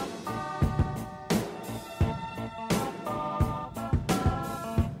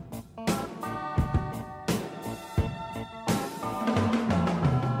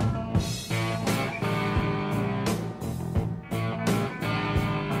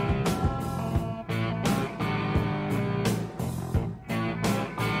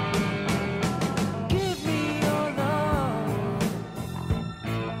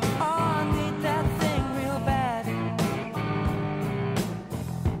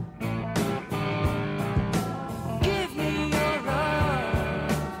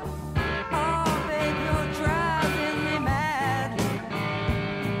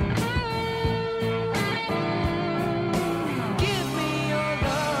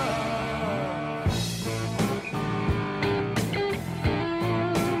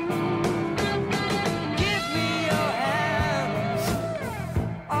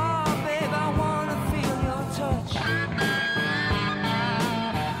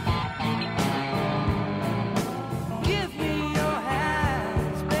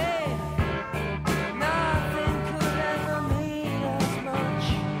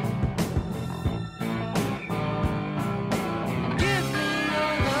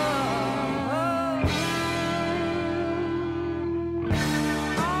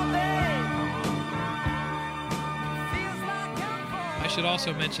 should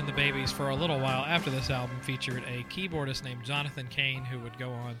also mention the Babies for a little while after this album featured a keyboardist named Jonathan Cain, who would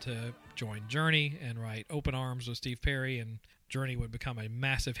go on to join Journey and write Open Arms with Steve Perry, and Journey would become a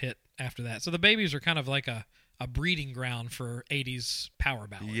massive hit after that. So the Babies are kind of like a breeding ground for 80s power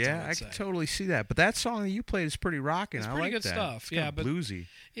ballads. Yeah, I can totally see that. But that song that you played is pretty rocking. It's I pretty like good that. stuff. It's Yeah, kinda but bluesy.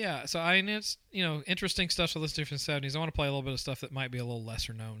 Yeah, so I mean, it's, you know, interesting stuff to listen to from the 70s. I want to play a little bit of stuff that might be a little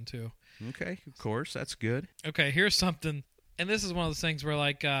lesser known too. Okay, of course, that's good. Okay, here's something, and this is one of those things where,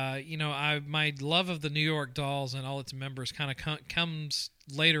 like, you know, my love of the New York Dolls and all its members kind of comes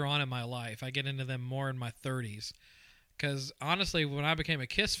later on in my life. I get into them more in my 30s, because honestly, when I became a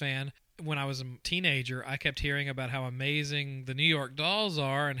Kiss fan, when I was a teenager, I kept hearing about how amazing the New York Dolls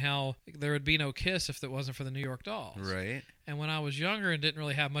are and how there would be no Kiss if it wasn't for the New York Dolls. Right. And when I was younger and didn't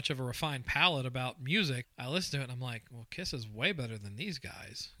really have much of a refined palate about music, I listened to it and I'm like, well, Kiss is way better than these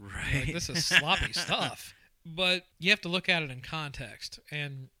guys. Right. Like, this is sloppy stuff. But you have to look at it in context,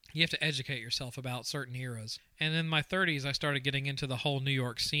 and you have to educate yourself about certain eras. And in my 30s, I started getting into the whole New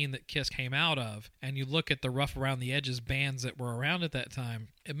York scene that Kiss came out of. And you look at the rough around the edges bands that were around at that time.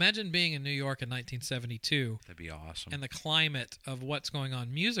 Imagine being in New York in 1972. That'd be awesome. And the climate of what's going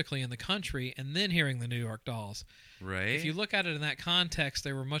on musically in the country, and then hearing the New York Dolls. Right. If you look at it in that context,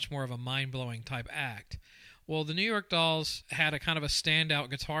 they were much more of a mind-blowing type act. Well, the New York Dolls had a kind of a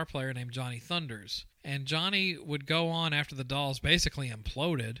standout guitar player named Johnny Thunders. And Johnny would go on after the Dolls basically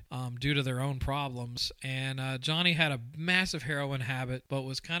imploded due to their own problems. And Johnny had a massive heroin habit, but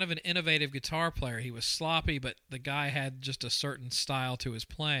was kind of an innovative guitar player. He was sloppy, but the guy had just a certain style to his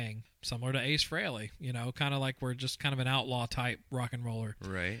playing, similar to Ace Frehley, you know, kind of like we're just kind of an outlaw type rock and roller.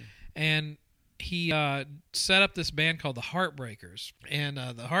 Right. And he set up this band called the Heartbreakers. And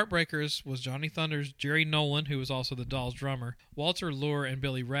the Heartbreakers was Johnny Thunders, Jerry Nolan, who was also the Dolls drummer, Walter Lure, and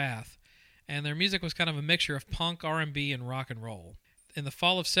Billy Rath. And their music was kind of a mixture of punk, R&B, and rock and roll. In the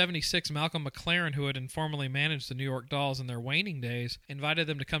fall of '76, Malcolm McLaren, who had informally managed the New York Dolls in their waning days, invited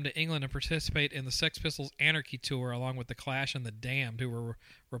them to come to England and participate in the Sex Pistols Anarchy Tour, along with the Clash and the Damned, who were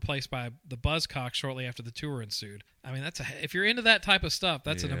replaced by the Buzzcocks shortly after the tour ensued. I mean, if you're into that type of stuff,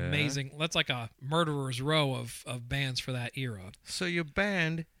 that's an amazing. That's like a murderer's row of bands for that era. So your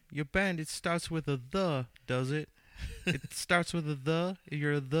band, it starts with a the, does it? It starts with a the.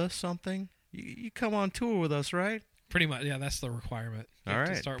 You're a the something. You come on tour with us, right? Pretty much, yeah, that's the requirement. All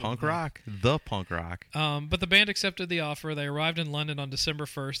right, punk rock, the punk rock. But the band accepted the offer. They arrived in London on December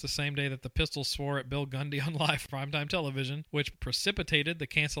 1st, the same day that the Pistols swore at Bill Gundy on live primetime television, which precipitated the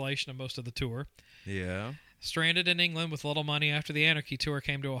cancellation of most of the tour. Yeah. Stranded in England with little money after the Anarchy Tour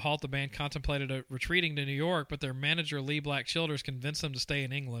came to a halt, the band contemplated retreating to New York, but their manager, Lee Black Childers, convinced them to stay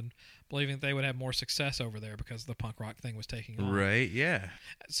in England, believing that they would have more success over there because the punk rock thing was taking off. Right, yeah.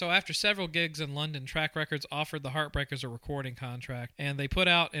 So after several gigs in London, Track Records offered the Heartbreakers a recording contract, and they put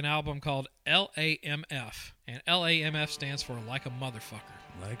out an album called LAMF. And LAMF stands for Like a Motherfucker.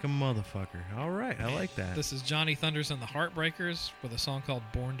 Like a Motherfucker. All right, I like that. This is Johnny Thunders and the Heartbreakers with a song called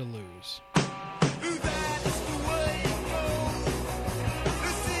Born to Lose.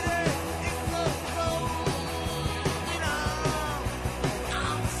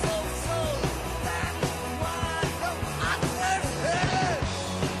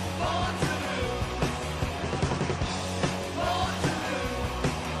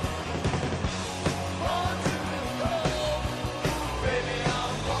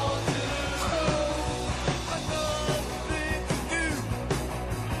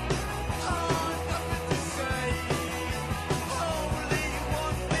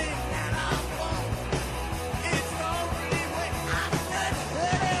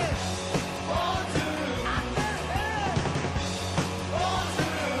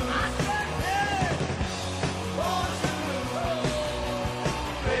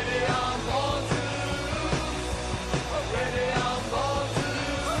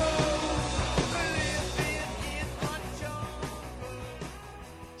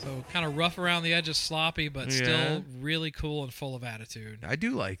 Kind of rough around the edges, sloppy, but still really cool and full of attitude. I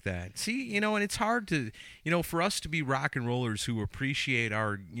do like that. See, and it's hard to, for us to be rock and rollers who appreciate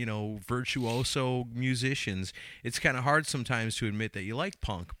our, virtuoso musicians, it's kind of hard sometimes to admit that you like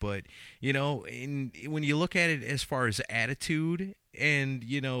punk. But, when you look at it as far as attitude and,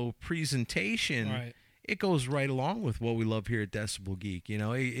 presentation, right, it goes right along with what we love here at Decibel Geek.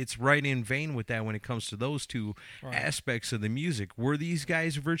 It's right in vein with that when it comes to those two aspects of the music. Were these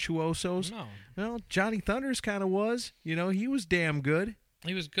guys virtuosos? No. Well, Johnny Thunders kind of was. He was damn good.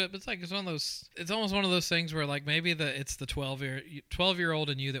 He was good, but it's one of those. It's almost one of those things where, like, maybe it's the 12-year-old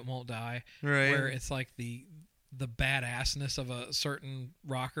in you that won't die. Right. Where it's like the badassness of a certain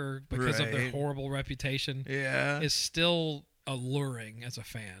rocker because of their horrible reputation. Yeah. Is still alluring as a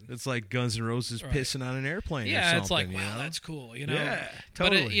fan. It's like Guns N' Roses pissing on an airplane. Yeah, or something, it's like, you wow, know? that's cool, you know. Yeah, But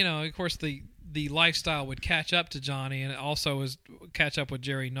totally. of course, the lifestyle would catch up to Johnny, and it also was catch up with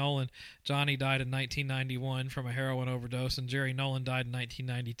Jerry Nolan. Johnny died in 1991 from a heroin overdose, and Jerry Nolan died in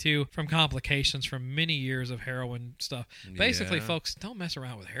 1992 from complications from many years of heroin stuff. Basically, Yeah. folks, don't mess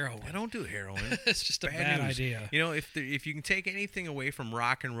around with heroin. I don't do heroin. It's just a bad news. idea. You know, if you can take anything away from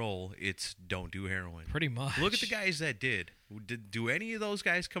rock and roll, it's don't do heroin. Pretty much. Look at the guys that did. Do any of those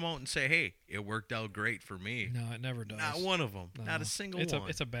guys come out and say, "Hey, it worked out great for me"? No, it never does. Not one of them. No. Not a single it's one.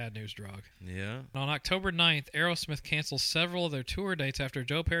 It's a bad news drug. Yeah. On October 9th, Aerosmith cancels several of their tour dates after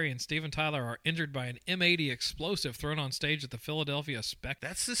Joe Perry and Steven Tyler are injured by an M80 explosive thrown on stage at the Philadelphia Spectrum.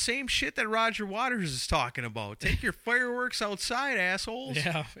 That's the same shit that Roger Waters is talking about. Take your fireworks outside, assholes.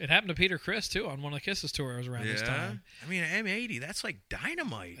 Yeah, it happened to Peter Criss, too, on one of Kiss's tours around this time. I mean, an M80, that's like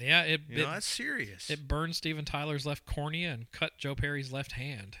dynamite. Yeah, that's serious. It burned Steven Tyler's left cornea and cut Joe Perry's left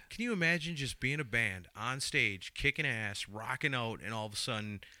hand. Can you imagine just being a band on stage, kicking ass, rocking out, and all of a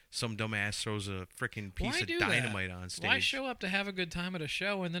sudden some dumbass throws a freaking piece of dynamite on stage? Why show up to have a good time at a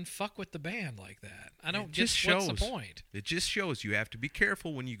show and then fuck with the band like that? I don't just get what's shows. the point. It just shows you have to be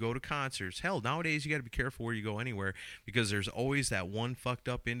careful when you go to concerts. Hell, nowadays you got to be careful where you go anywhere because there's always that one fucked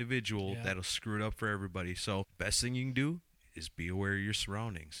up individual that'll screw it up for everybody. So best thing you can do is be aware of your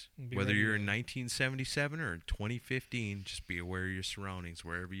surroundings. Whether you're in 1977 or in 2015, just be aware of your surroundings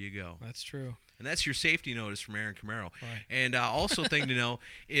wherever you go. That's true. And that's your safety notice from Aaron Camaro. Right. And also thing to know,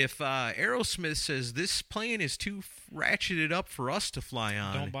 if Aerosmith says this plane is too ratcheted up for us to fly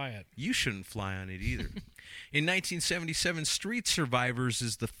on, Don't buy it. You shouldn't fly on it either. In 1977, Street Survivors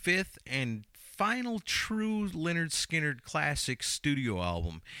is the fifth and final true Lynyrd Skynyrd classic studio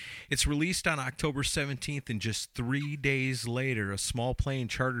album. It's released on October 17th, and just 3 days later, a small plane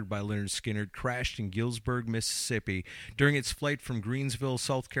chartered by Lynyrd Skynyrd crashed in Gillsburg, Mississippi during its flight from Greensville,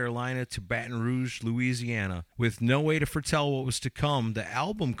 South Carolina to Baton Rouge, Louisiana. With no way to foretell what was to come, the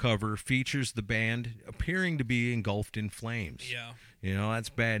album cover features the band appearing to be engulfed in flames. Yeah. You know, that's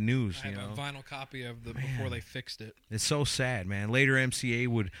bad news. I have a vinyl copy of the before they fixed it. It's so sad, man. Later, MCA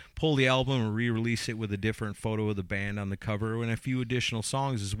would pull the album and re-release it with a different photo of the band on the cover and a few additional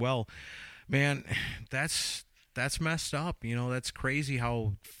songs as well. Man, that's messed up. You know, that's crazy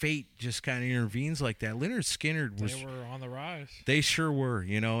how fate just kind of intervenes like that. Lynyrd Skynyrd was... They were on the rise. They sure were,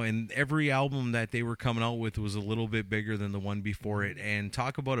 you know, and every album that they were coming out with was a little bit bigger than the one before it. And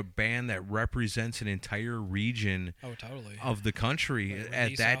talk about a band that represents an entire region of the country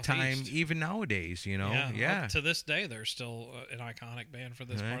at that time, even nowadays, you know. Yeah. Well, to this day, they're still an iconic band for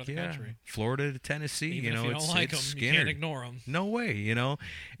this part of the country. Florida to Tennessee, Even you know, if you don't like them, Skynyrd. you can't ignore them. No way, you know.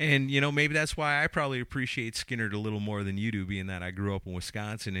 And, you know, maybe that's why I probably appreciate Skynyrd a little more than you do, being that I grew up in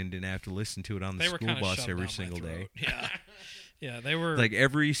Wisconsin and didn't have to listen to it on the school bus every single day. Yeah. Yeah, they were... Like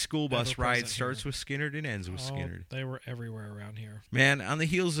every school bus ride starts with Skynyrd and ends with Skynyrd. They were everywhere around here. Man, on the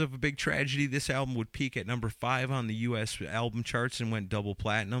heels of a big tragedy, this album would peak at number 5 on the U.S. album charts and went double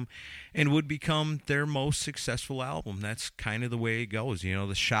platinum and would become their most successful album. That's kind of the way it goes. You know,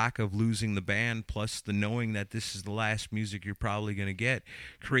 the shock of losing the band plus the knowing that this is the last music you're probably going to get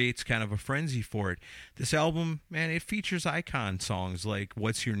creates kind of a frenzy for it. This album, man, it features icon songs like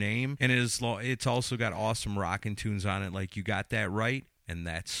What's Your Name? And it's also got awesome rockin' tunes on it like You Got That Right and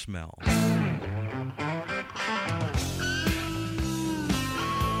That Smell.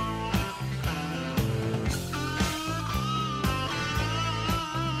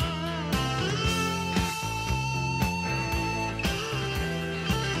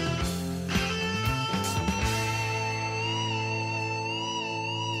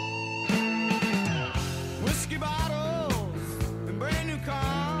 Whiskey bottles and brand new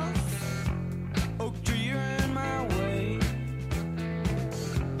cars, oak tree in my way.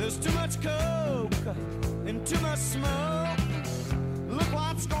 There's too much coke and too much smoke. Look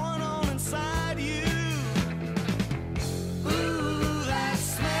what's going on inside you. Ooh, that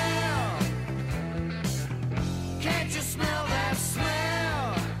smell. Can't you smell that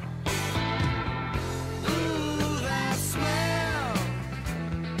smell? Ooh, that smell.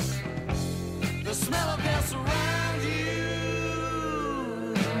 The smell of death around you.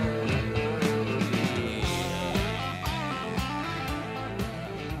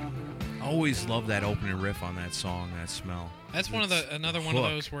 Always love that opening riff on that song, That Smell. That's another one of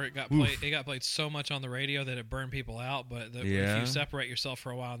those where it got played so much on the radio that it burned people out. But if you separate yourself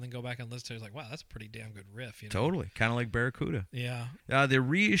for a while and then go back and listen to it, it's like, wow, that's a pretty damn good riff. You know? Totally, kind of like Barracuda. Yeah. The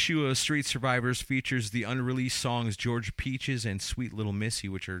reissue of Street Survivors features the unreleased songs Georgia Peaches and Sweet Little Missy,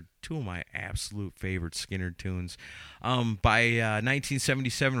 which are two of my absolute favorite Skynyrd tunes. By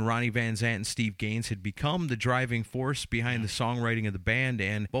 1977, Ronnie Van Zant and Steve Gaines had become the driving force behind the songwriting of the band,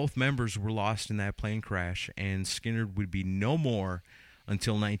 and both members were lost in that plane crash, and Skynyrd would be no more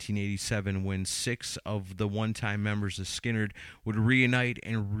until 1987, when 6 of the one-time members of Skynyrd would reunite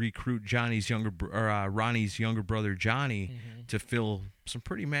and recruit Ronnie's younger brother Johnny to fill some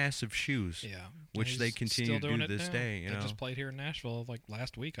pretty massive shoes. Yeah, which they continue to do to this day. They just played here in Nashville like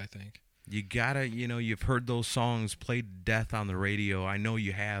last week, I think. You gotta, you've heard those songs played to death on the radio. I know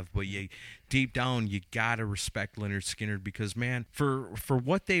you have, but deep down, you gotta respect Lynyrd Skynyrd because, man, for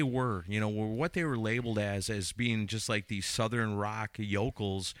what they were, what they were labeled as being just like these Southern rock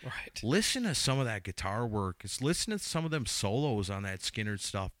yokels. Right. Listen to some of that guitar work. Listen to some of them solos on that Skynyrd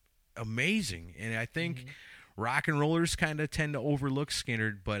stuff. Amazing. And I think rock and rollers kind of tend to overlook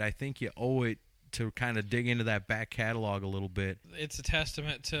Skynyrd, but I think you owe it to kind of dig into that back catalog a little bit. It's a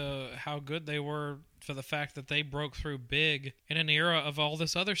testament to how good they were for the fact that they broke through big in an era of all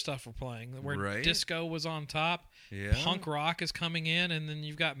this other stuff we're playing, where disco was on top, punk rock is coming in, and then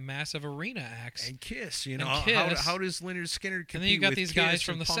you've got massive arena acts. And Kiss, how does Lynyrd Skynyrd compete? And then you got with these Kiss guys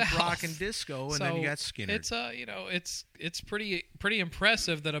from the punk South, rock and disco, and then you got Skynyrd. It's pretty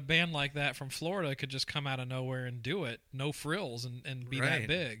impressive that a band like that from Florida could just come out of nowhere and do it, no frills, and be that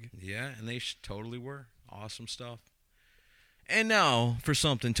big. Yeah, and they totally were. Awesome stuff. And now for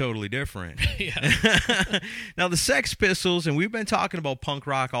something totally different. Now the Sex Pistols, and we've been talking about punk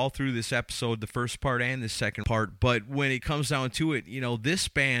rock all through this episode, the first part and the second part, but when it comes down to it, this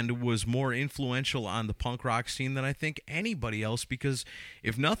band was more influential on the punk rock scene than I think anybody else, because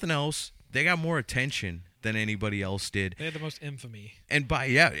if nothing else, they got more attention than anybody else did. They had the most infamy. And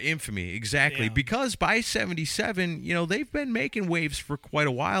infamy, exactly. Yeah. Because by 77, they've been making waves for quite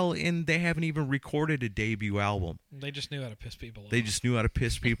a while, and they haven't even recorded a debut album. They just knew how to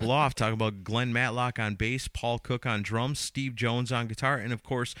piss people off. Talking about Glenn Matlock on bass, Paul Cook on drums, Steve Jones on guitar, and of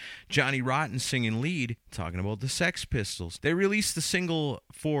course, Johnny Rotten singing lead. Talking about the Sex Pistols. They released the single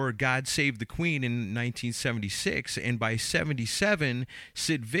for God Save the Queen in 1976, and by 77,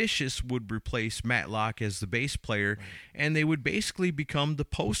 Sid Vicious would replace Matlock as the bass player, and they would basically become the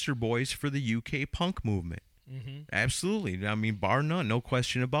poster boys for the UK punk movement. Absolutely. I mean, bar none, no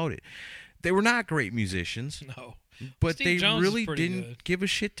question about it. They were not great musicians. No. But Steve they Jones really didn't give a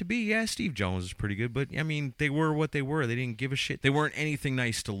shit to be. Yeah, Steve Jones is pretty good, but I mean, they were what they were. They didn't give a shit. They weren't anything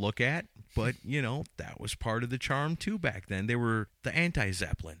nice to look at, but that was part of the charm too back then. They were the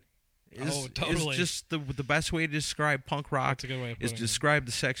anti-Zeppelin. Totally. It's just the best way to describe punk rock. That's a good way of is putting to describe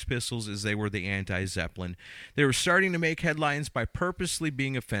the Sex Pistols as they were the anti-Zeppelin. They were starting to make headlines by purposely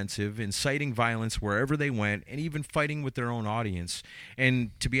being offensive, inciting violence wherever they went, and even fighting with their own audience.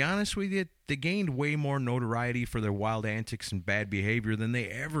 And to be honest with you, they gained way more notoriety for their wild antics and bad behavior than they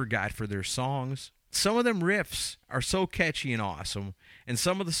ever got for their songs. Some of them riffs are so catchy and awesome, and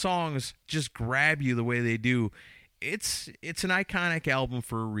some of the songs just grab you the way they do. It's an iconic album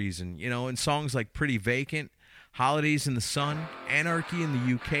for a reason, and songs like Pretty Vacant, Holidays in the Sun, Anarchy in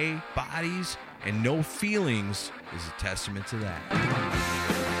the UK, Bodies, and No Feelings is a testament to that.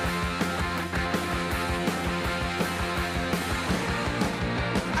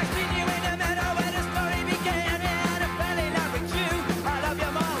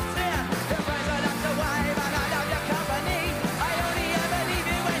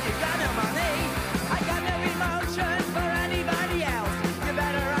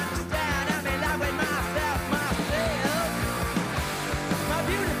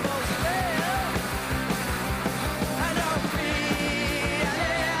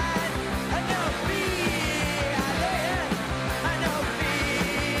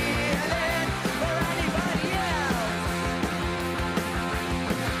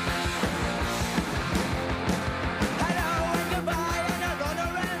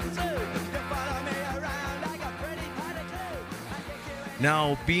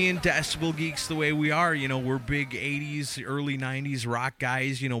 Now, being decibel geeks the way we are, we're big 80s, early 90s rock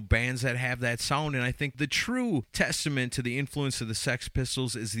guys, bands that have that sound. And I think the true testament to the influence of the Sex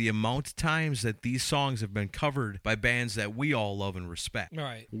Pistols is the amount of times that these songs have been covered by bands that we all love and respect.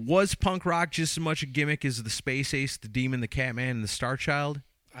 Right. Was punk rock just as much a gimmick as the Space Ace, the Demon, the Catman, and the Star Child?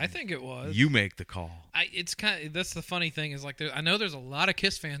 I think it was. You make the call. It's kind of, that's the funny thing is like I know there's a lot of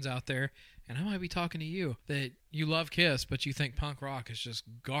Kiss fans out there, and I might be talking to you that you love Kiss, but you think punk rock is just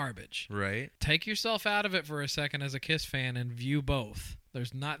garbage. Right. Take yourself out of it for a second as a Kiss fan and view both.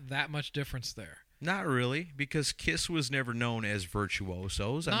 There's not that much difference there. Not really, because Kiss was never known as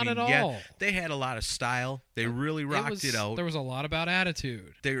virtuosos. Not at yeah, all. They had a lot of style. They really rocked it out. There was a lot about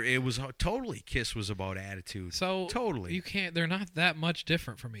attitude. It was totally Kiss was about attitude. So totally, you can't. They're not that much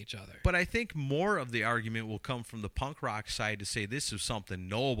different from each other. But I think more of the argument will come from the punk rock side to say this is something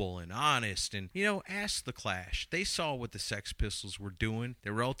noble and honest. And ask the Clash. They saw what the Sex Pistols were doing. They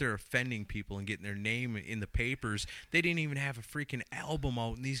were out there offending people and getting their name in the papers. They didn't even have a freaking album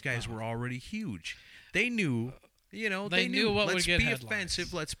out, and these guys were already huge. They knew, they knew what let's would get be headlines.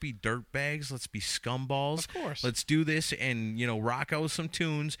 offensive, let's be dirtbags, let's be scumballs. Of course. Let's do this and, rock out some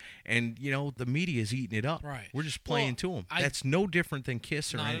tunes, and, the media's eating it up. Right. We're just playing to them. That's no different than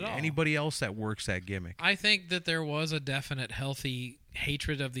Kiss or anybody else that works that gimmick. I think that there was a definite healthy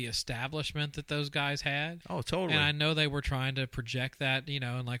hatred of the establishment that those guys had. Oh, totally. And I know they were trying to project that,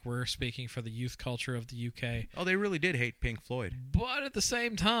 and like we're speaking for the youth culture of the UK. Oh, they really did hate Pink Floyd. But at the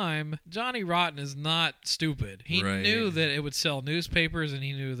same time, Johnny Rotten is not stupid. He knew that it would sell newspapers, and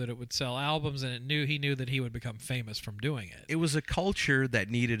he knew that it would sell albums, and he knew that he would become famous from doing it. It was a culture that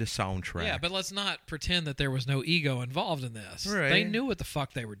needed a soundtrack. Yeah, but let's not pretend that there was no ego involved in this. Right. They knew what the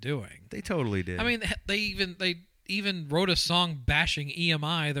fuck they were doing. They totally did. I mean, they even wrote a song bashing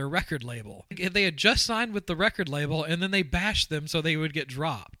EMI, their record label. If they had just signed with the record label and then they bashed them so they would get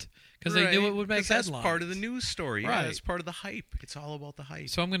dropped because they knew it would make headlines. That's part of the news story. Right. Yeah, that's part of the hype. It's all about the hype.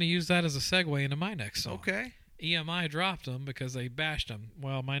 So I'm going to use that as a segue into my next song. Okay. EMI dropped them because they bashed them.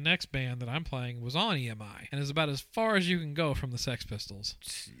 Well, my next band that I'm playing was on EMI, and is about as far as you can go from the Sex Pistols.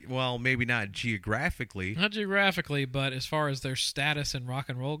 Well, maybe not geographically. Not geographically, but as far as their status in rock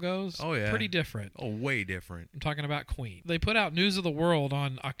and roll goes, pretty different. Oh, way different. I'm talking about Queen. They put out News of the World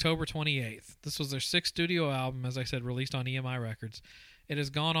on October 28th. This was their 6th studio album, as I said, released on EMI Records. It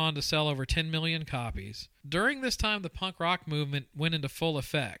has gone on to sell over 10 million copies. During this time, the punk rock movement went into full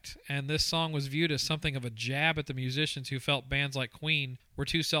effect, and this song was viewed as something of a jab at the musicians who felt bands like Queen were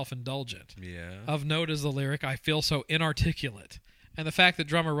too self-indulgent. Yeah. Of note is the lyric, "I feel so inarticulate," and the fact that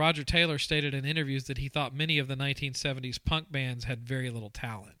drummer Roger Taylor stated in interviews that he thought many of the 1970s punk bands had very little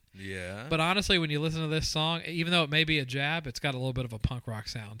talent. Yeah. But honestly, when you listen to this song, even though it may be a jab, it's got a little bit of a punk rock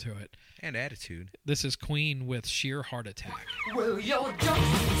sound to it. And attitude. This is Queen with Sheer Heart Attack. Well, you're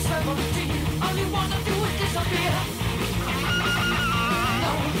just 17, all you wanna do is disappear.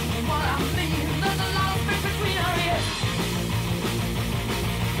 Know what I mean? There's a lot of space between our ears.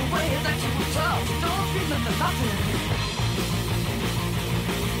 The way that you talk, don't remember nothing.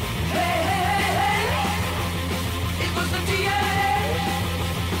 Hey, hey, hey, hey, it was the DA.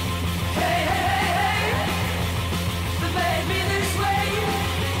 Hey, hey, hey, hey, they made me this way.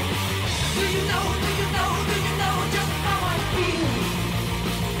 Do you know just how I feel?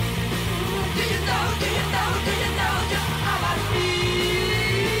 Do you know just how I feel?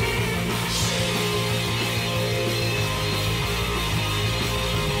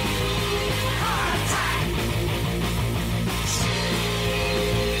 Heart attack.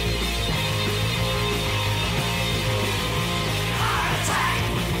 Heart attack.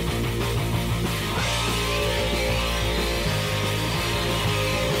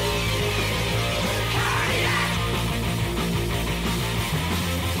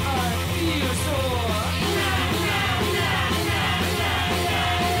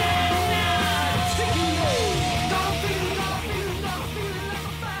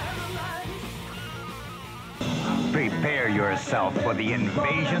 Prepare yourself for the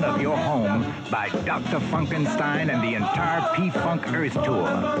invasion of your home by Dr. Funkenstein and the entire P-Funk Earth Tour.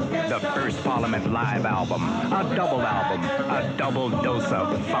 The first Parliament Live album, a double dose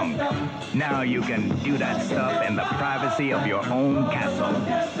of funk. Now you can do that stuff in the privacy of your own castle.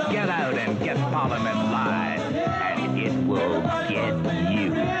 Get out and get Parliament Live, and it will get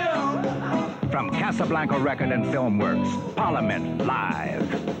you. From Casablanca Record and Film Works, Parliament Live.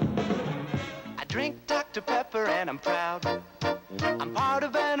 I drink Dr. Pepper and I'm proud. I'm part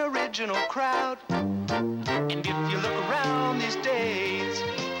of an original crowd. And if you look around these days,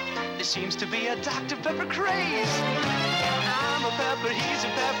 there seems to be a Dr. Pepper craze. I'm a pepper, he's a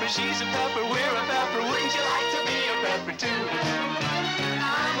pepper, she's a pepper, we're a pepper. Wouldn't you like to be a pepper too?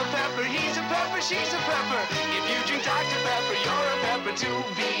 I'm a pepper, he's a pepper, she's a pepper. If you drink Dr. Pepper, you're a pepper too.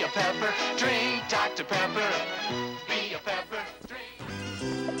 Be a pepper, drink Dr. Pepper. Be a pepper, drink.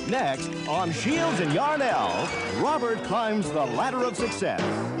 Next, on Shields and Yarnell, Robert climbs the ladder of success.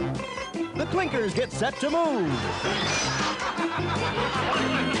 The Clinkers get set to move.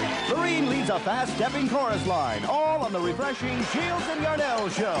 Lorene leads a fast-stepping chorus line, all on the refreshing Shields and Yarnell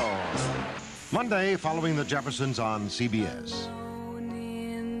Show. Monday, following the Jeffersons on CBS.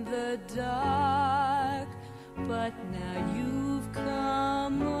 In the dark, but now you've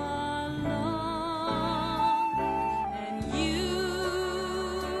come along, and you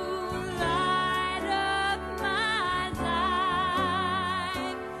light up my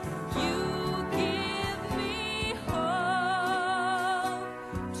life. You give me hope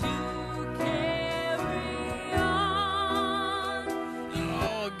to carry on.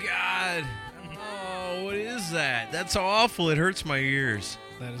 Oh, God. Oh, what is that? That's so awful. It hurts my ears.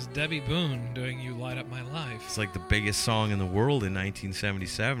 That is Debbie Boone doing "You Light Up My Life." It's like the biggest song in the world in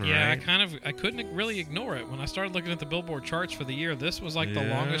 1977, Yeah, right? I couldn't really ignore it. When I started looking at the Billboard charts for the year, this was like the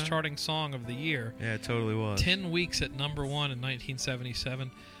Yeah. longest charting song of the year. Yeah, it totally was. 10 weeks at number one in 1977.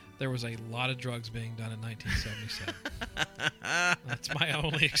 There was a lot of drugs being done in 1977. That's my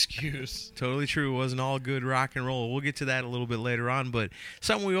only excuse. Totally true. It wasn't all good rock and roll. We'll get to that a little bit later on, but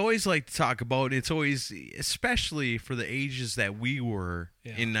something we always like to talk about, it's always, especially for the ages that we were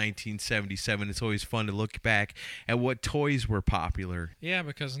in 1977, it's always fun to look back at what toys were popular. Yeah,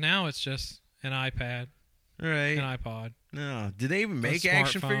 because now it's just an iPad, right? An iPod. No. Did they even A make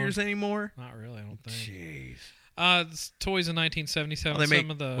action smartphone. figures anymore? Not really, I don't think. Jeez. Toys in 1977. Oh, some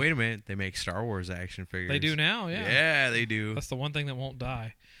of the wait a minute. They make Star Wars action figures. They do now, yeah. Yeah, they do. That's the one thing that won't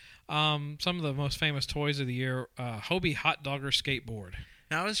die. Some of the most famous toys of the year, Hobie Hot Dogger skateboard.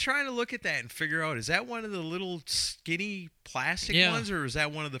 Now, I was trying to look at that and figure out, is that one of the little skinny plastic ones, or is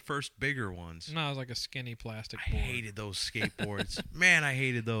that one of the first bigger ones? No, it was like a skinny plastic I board. hated those skateboards. Man, I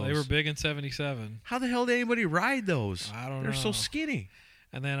hated those. They were big in 77. How the hell did anybody ride those? I don't know. They're so skinny.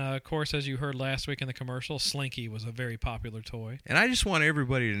 And then, of course, as you heard last week in the commercial, Slinky was a very popular toy. And I just want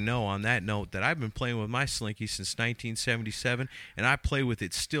everybody to know on that note that I've been playing with my Slinky since 1977, and I play with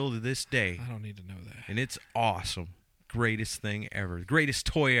it still to this day. I don't need to know that. And it's awesome. Greatest thing ever. Greatest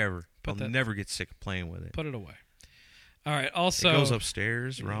toy ever. I'll never get sick of playing with it. Put it away. All right, also... It goes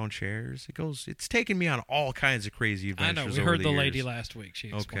upstairs, around chairs. It's taken me on all kinds of crazy adventures. I know, we heard the lady last week. She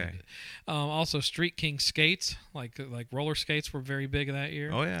explained it. Also, Street King skates, like roller skates, were very big that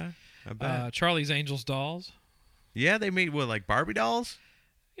year. Oh, yeah. I bet. Charlie's Angels dolls. Yeah, they made, like Barbie dolls?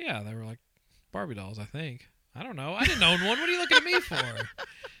 Yeah, they were like Barbie dolls, I think. I don't know. I didn't own one. What are you looking at me for?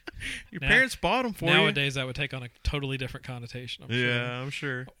 Your parents bought them for you. Nowadays, that would take on a totally different connotation, I'm sure. Yeah, I'm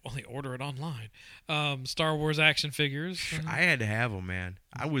sure. Only order it online. Star Wars action figures. I had to have them, man.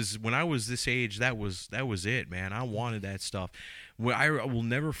 When I was this age, that was it, man. I wanted that stuff. I will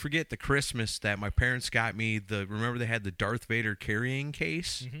never forget the Christmas that my parents got me. Remember they had the Darth Vader carrying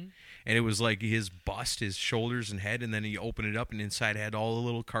case? Mm-hmm. And it was like his bust, his shoulders and head, and then you open it up, and inside had all the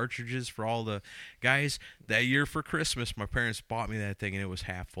little cartridges for all the guys. That year for Christmas, my parents bought me that thing, and it was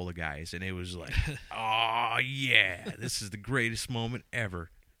half full of guys. And it was like, oh, yeah, this is the greatest moment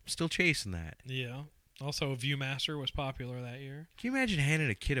ever. I'm still chasing that. Yeah. Also, Viewmaster was popular that year. Can you imagine handing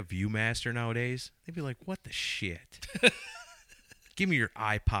a kid a Viewmaster nowadays? They'd be like, what the shit? Give me your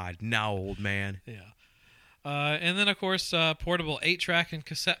iPod now, old man. Yeah. And then, of course, portable 8-track and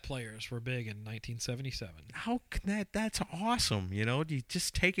cassette players were big in 1977. How can that's awesome, you know? You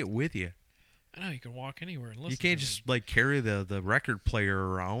just take it with you. I know, you can walk anywhere and listen. You can't to just, like, carry the record player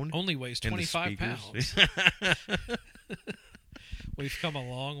around. Only weighs 25 pounds. We've come a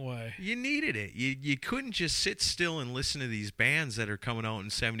long way. You needed it. You couldn't just sit still and listen to these bands that are coming out in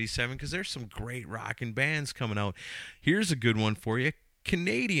 77, because there's some great rockin' bands coming out. Here's a good one for you.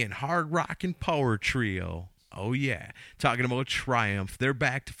 Canadian hard rockin' power trio. Oh, yeah. Talking about Triumph. They're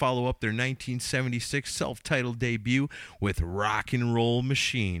back to follow up their 1976 self-titled debut with Rock and Roll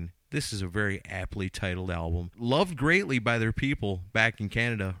Machine. This is a very aptly titled album. Loved greatly by their people back in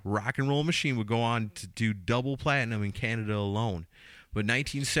Canada, Rock and Roll Machine would go on to do double platinum in Canada alone. But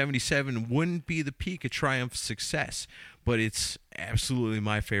 1977 wouldn't be the peak of Triumph's success, but it's absolutely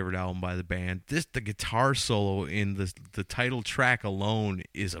my favorite album by the band. The guitar solo in the title track alone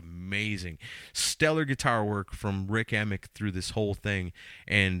is amazing. Stellar guitar work from Rick Emick through this whole thing.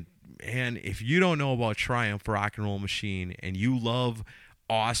 And if you don't know about Triumph Rock and Roll Machine and you love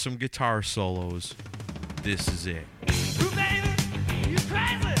awesome guitar solos, this is it. Ooh, baby, you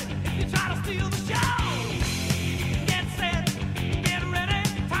crazy if you try to steal the show. Get set, get ready,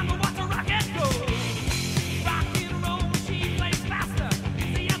 time to watch the rocket go. Rock and roll machine plays faster,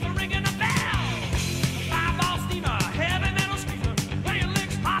 it's the anthem ringing a bell. Five-ball steamer, heavy metal screamer, playing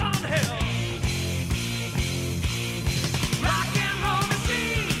licks hotter than hell. Rock and roll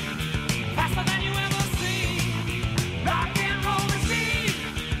machine, faster than you ever seen. Rock and roll machine,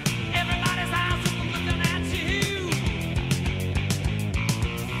 everybody's eyes are looking at you.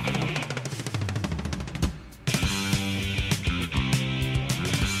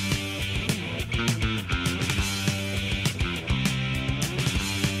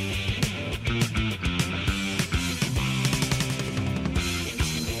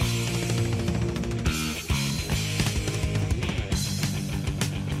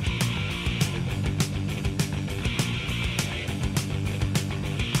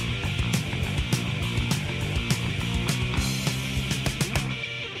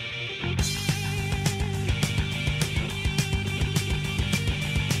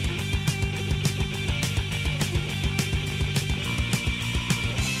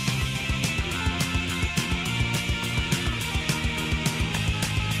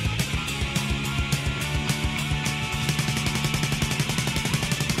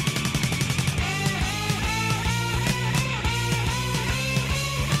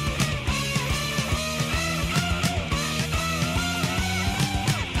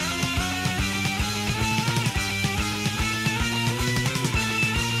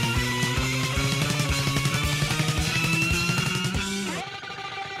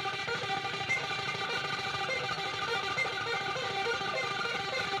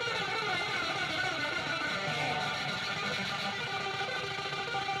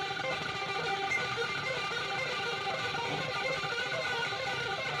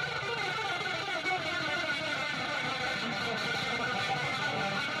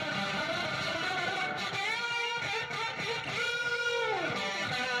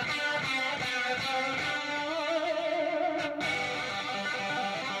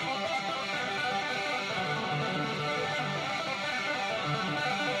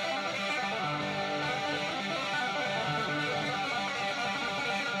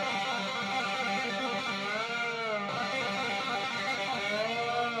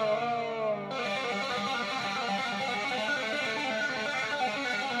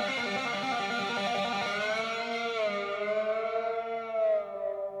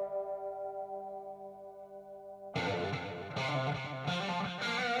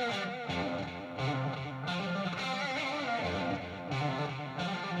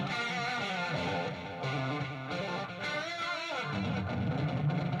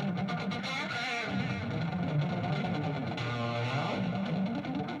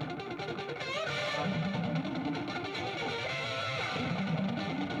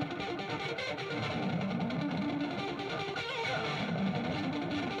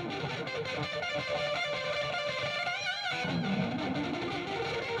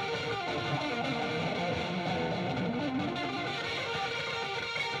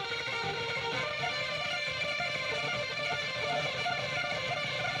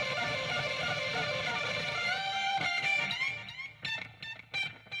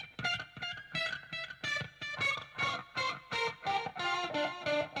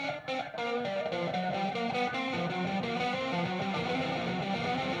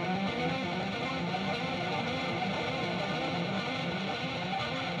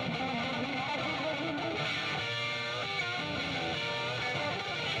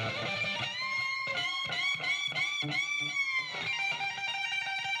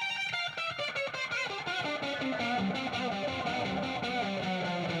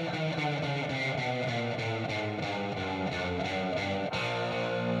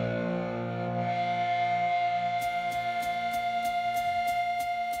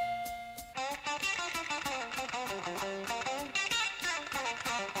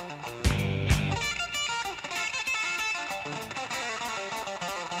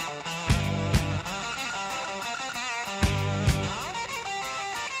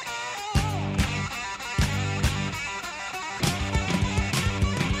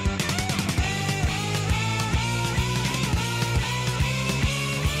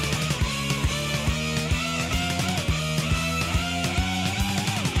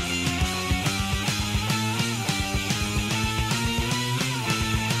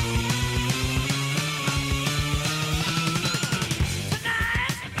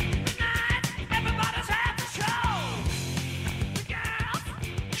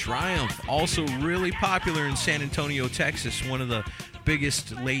 Triumph, also really popular in San Antonio, Texas. One of the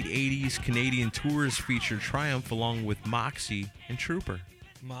biggest late 80s Canadian tours featured Triumph along with Moxie and Trooper.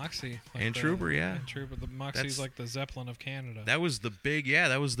 Moxie. And Trooper, yeah. And Trooper. The Moxie's like the Zeppelin of Canada. That was the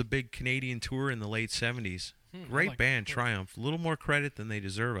big Canadian tour in the late 70s. Great band, Triumph. A little more credit than they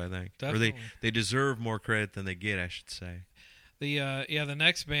deserve, I think. Definitely. Or they deserve more credit than they get, I should say. The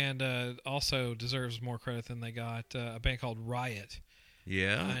next band also deserves more credit than they got. A band called Riot.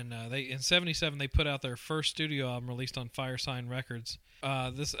 Yeah. And they in '77 they put out their first studio album released on Firesign Records.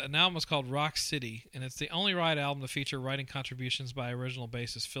 An album was called Rock City, and it's the only Riot album to feature writing contributions by original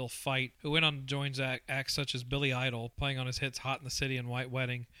bassist Phil Feit, who went on to join acts such as Billy Idol, playing on his hits Hot in the City and White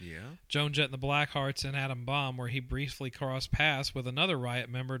Wedding, Joan Jett and the Blackhearts, and Adam Bomb, where he briefly crossed paths with another Riot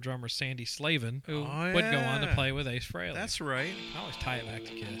member, drummer Sandy Slavin, who would go on to play with Ace Frehley. That's right. I always tie it back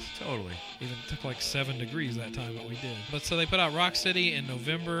to Kiss. Totally. Even took like 7 degrees that time, but we did. But so they put out Rock City in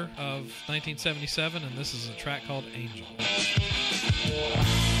November of 1977, and this is a track called Angel.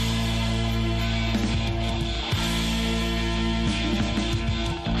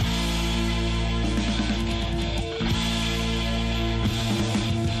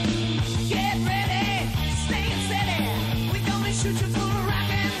 Get ready, stay steady. We're gonna shoot you full of rock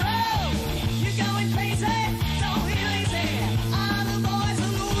and roll. You're going crazy, don't be lazy. All the boys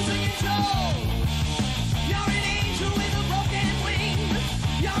are losing control. You're an angel with a broken wing.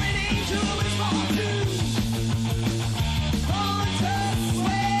 You're an angel with small shoes. Born to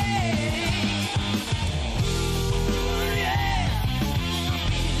swing. Ooh, yeah.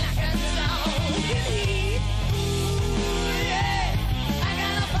 Like a song in heat. Ooh, yeah. I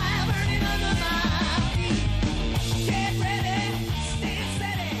got a fire burning under my feet. Get ready, stay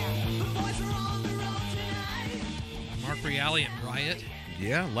steady. The boys are on the road tonight. Mark Reale and Riot.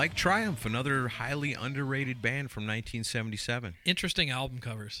 Yeah, like Triumph, another highly underrated band from 1977. Interesting album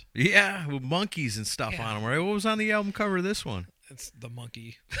covers. Yeah, with monkeys and stuff on them, right? What was on the album cover of this one? It's the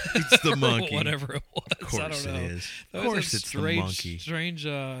monkey. It's the monkey. Whatever it was. Of course I don't know. it is. Those Of course are it's the monkey. Strange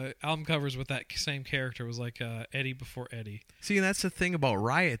album covers with that same character. It was like Eddie before Eddie. See, and that's the thing about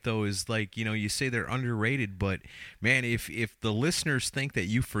Riot, though, is like, you know, you say they're underrated, but, man, if the listeners think that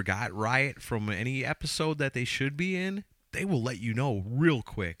you forgot Riot from any episode that they should be in, they will let you know real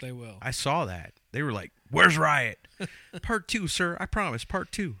quick. They will. I saw that. They were like, where's Riot? Part 2, sir. I promise.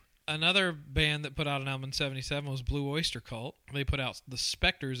 Part 2. Another band that put out an album in 77 was Blue Oyster Cult. They put out the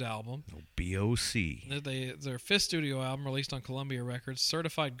Spectres album. B.O.C. Their fifth studio album released on Columbia Records,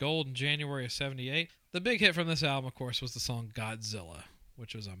 certified gold in January of 78. The big hit from this album, of course, was the song Godzilla,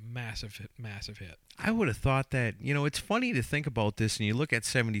 which was a massive hit. I would have thought that, you know, it's funny to think about this, and you look at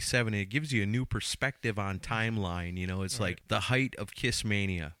 77, and it gives you a new perspective on timeline. You know, it's like the height of Kiss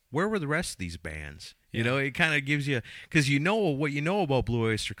Mania. where were the rest of these bands? You know, it kind of gives you, because you know what you know about Blue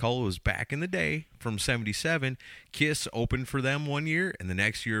Oyster Cult was back in the day from '77, Kiss opened for them one year, and the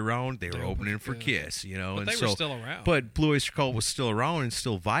next year around they were opening for Kiss. You know, but and they so, were still around. But Blue Oyster Cult was still around and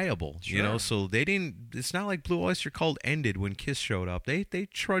still viable. Sure. You know, so they didn't. It's not like Blue Oyster Cult ended when Kiss showed up. They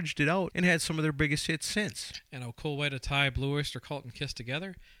trudged it out and had some of their biggest hits since. And a cool way to tie Blue Oyster Cult and Kiss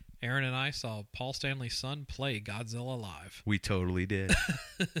together. Aaron and I saw Paul Stanley's son play Godzilla live. We totally did.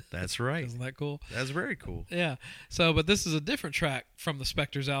 That's right. Isn't that cool? That's very cool. Yeah. So, but this is a different track from the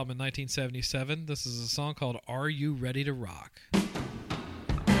Spectors album in 1977. This is a song called Are You Ready to Rock?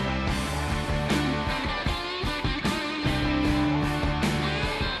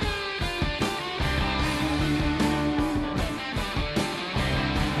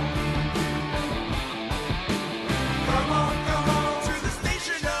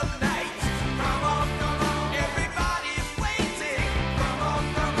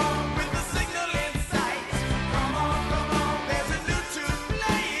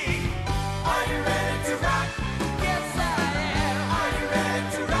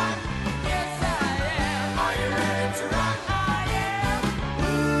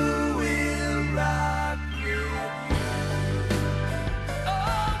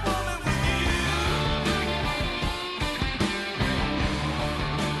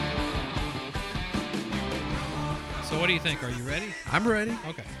 What do you think? Are you ready? I'm ready.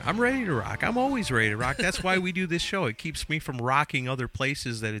 Okay. I'm ready to rock. I'm always ready to rock. That's why we do this show. It keeps me from rocking other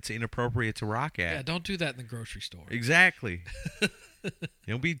places that it's inappropriate to rock at. Yeah, don't do that in the grocery store. Exactly.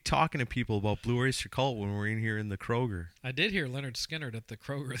 Don't be talking to people about Blue Oyster Cult when we're in here in the Kroger. I did hear Leonard Skinner at the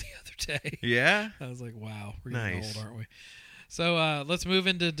Kroger the other day. Yeah? I was like, wow, we're getting Nice. old, aren't we? So let's move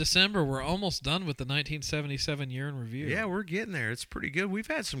into December. We're almost done with the 1977 year in review. Yeah, we're getting there. It's pretty good. We've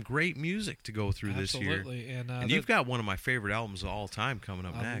had some great music to go through this year. Absolutely. And you've got one of my favorite albums of all time coming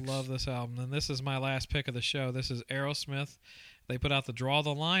up next. I love this album. And this is my last pick of the show. This is Aerosmith. They put out the Draw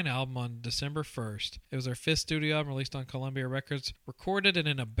the Line album on December 1st. It was their fifth studio album released on Columbia Records, recorded in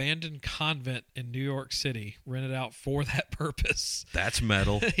an abandoned convent in New York City, rented out for that purpose. That's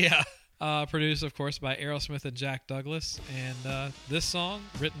metal. Yeah. Produced, of course, by Aerosmith and Jack Douglas. And this song,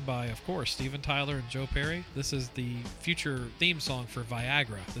 written by, of course, Steven Tyler and Joe Perry. This is the future theme song for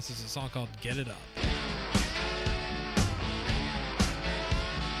Viagra. This is a song called Get It Up.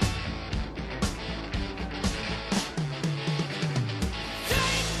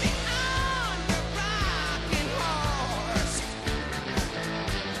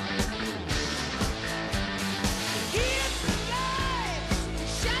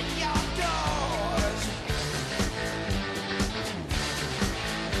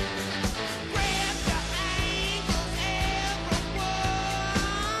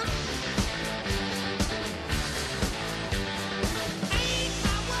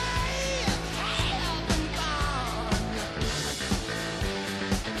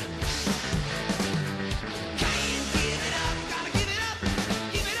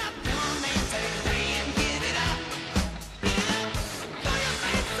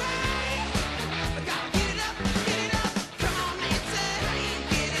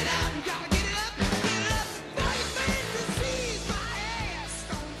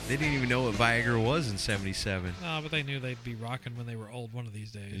 They didn't even know what Viagra was in 77. No, but they knew they'd be rocking when they were old one of these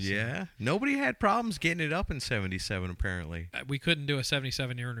days. Yeah. Nobody had problems getting it up in 77, apparently. We couldn't do a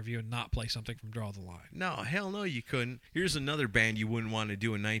 77-year interview and not play something from Draw the Line. No, hell no, you couldn't. Here's another band you wouldn't want to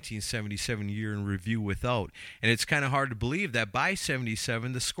do a 1977 year in review without. And it's kind of hard to believe that by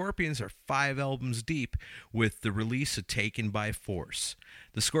 77, the Scorpions are 5 albums deep with the release of Taken by Force.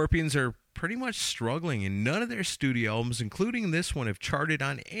 The Scorpions are pretty much struggling, and none of their studio albums, including this one, have charted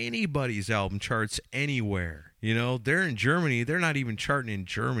on anybody's album charts anywhere. You know, they're in Germany. They're not even charting in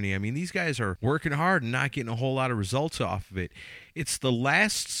Germany. I mean, these guys are working hard and not getting a whole lot of results off of it. It's the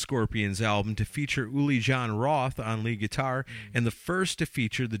last Scorpions album to feature Uli Jon Roth on lead guitar and the first to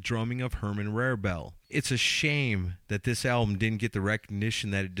feature the drumming of Herman Rarebell. It's a shame that this album didn't get the recognition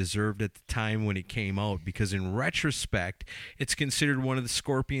that it deserved at the time when it came out, because in retrospect, it's considered one of the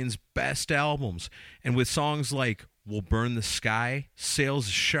Scorpions' best albums. And with songs like We'll Burn the Sky, Sails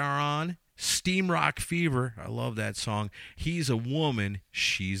of Charon, Steam Rock Fever, I love that song, He's a Woman,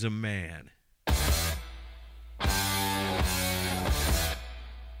 She's a Man.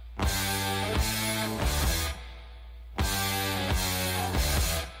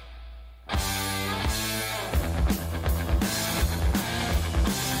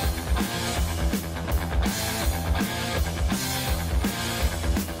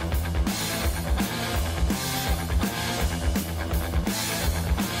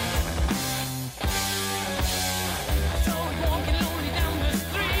 Walking lonely down the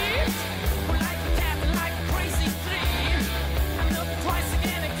street.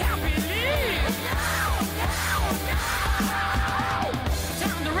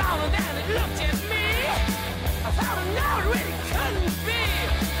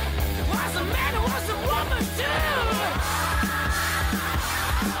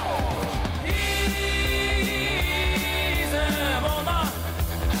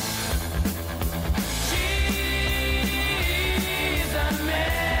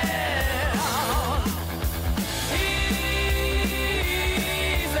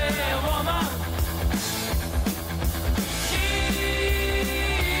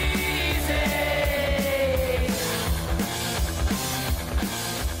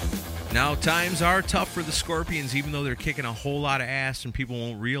 Times are tough for the Scorpions, even though they're kicking a whole lot of ass, and people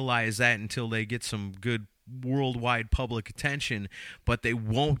won't realize that until they get some good worldwide public attention. But they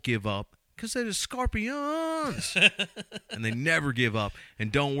won't give up because they're the Scorpions, and they never give up.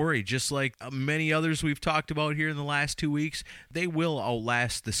 And don't worry, just like many others we've talked about here in the last 2 weeks, they will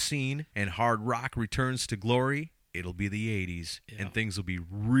outlast the scene, and hard rock returns to glory. It'll be the 80s, and things will be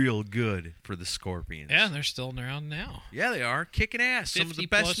real good for the Scorpions. Yeah, and they're still around now. Yeah, they are. Kicking ass. Some of the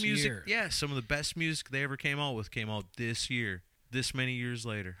best 50+ music. years. Yeah, some of the best music they ever came out with came out this year. This many years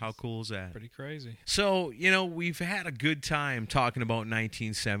later. How cool is that? Pretty crazy. So, we've had a good time talking about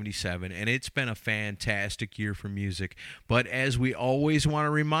 1977, and it's been a fantastic year for music. But as we always want to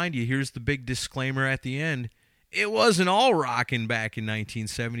remind you, here's the big disclaimer at the end. It wasn't all rocking back in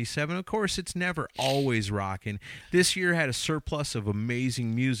 1977. Of course, it's never always rocking. This year had a surplus of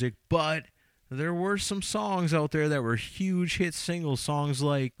amazing music, but there were some songs out there that were huge hit singles, songs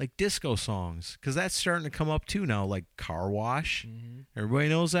like disco songs, because that's starting to come up too now, like Car Wash. Everybody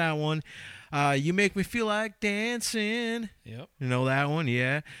knows that one. You Make Me Feel Like Dancing. Yep. You know that one?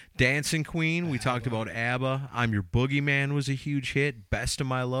 Yeah. Dancing Queen. We talked about ABBA. I'm Your Boogeyman was a huge hit. Best of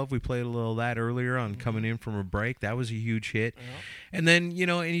My Love. We played a little of that earlier on Coming In From a Break. That was a huge hit. And then,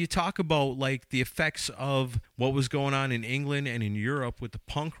 and you talk about like the effects of what was going on in England and in Europe with the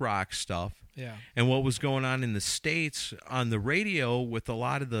punk rock stuff. Yeah. And what was going on in the States on the radio with a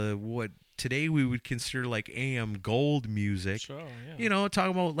lot of the what today we would consider like AM gold music. Sure, yeah.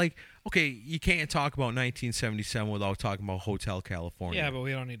 Talking about like, okay, you can't talk about 1977 without talking about Hotel California. Yeah, but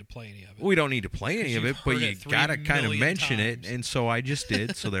we don't need to play any of it. We don't need to play any of it, but you got to kind of mention times. it. And so I just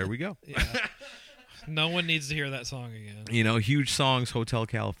did. So there we go. Yeah. No one needs to hear that song again. Huge songs, Hotel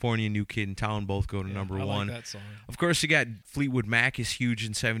California, New Kid in Town, both go to number I one. like that song. Of course, you got Fleetwood Mac is huge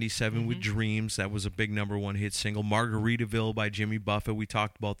in 77 with Dreams. That was a big number one hit single. Margaritaville by Jimmy Buffett. We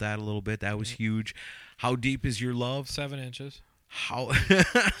talked about that a little bit. That was huge. How Deep Is Your Love? 7 inches. How?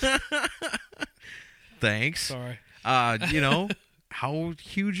 Thanks. Sorry. How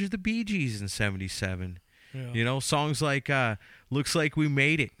huge are the Bee Gees in 77? Yeah. Songs like Looks Like We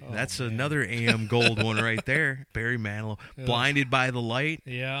Made It. That's another AM gold one right there. Barry Manilow. Yeah. Blinded by the Light.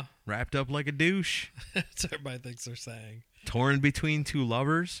 Yeah. Wrapped Up Like a Douche. That's what everybody thinks they're saying. Torn Between Two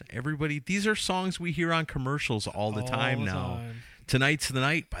Lovers. Everybody, these are songs we hear on commercials all the time now. Tonight's the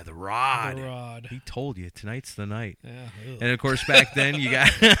Night by The Rod. The Rod. He told you, tonight's the night. Yeah. And of course, back then you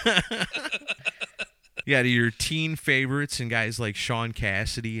got you got your teen favorites and guys like Sean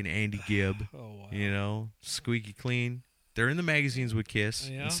Cassidy and Andy Gibb. Oh, wow. Squeaky Clean. They're in the magazines with Kiss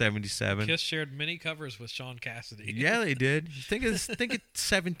in 77. Kiss shared many covers with Sean Cassidy. Yeah, they did. Think of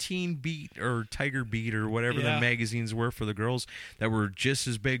 17 Beat or Tiger Beat or whatever the magazines were for the girls that were just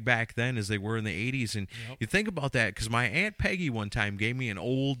as big back then as they were in the 80s. And you think about that because my Aunt Peggy one time gave me an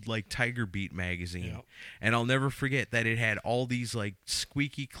old like Tiger Beat magazine. And I'll never forget that it had all these like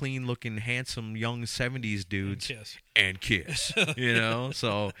squeaky clean looking handsome young 70s dudes. And Kiss.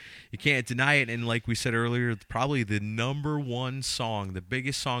 So you can't deny it. And like we said earlier, probably the number one song, the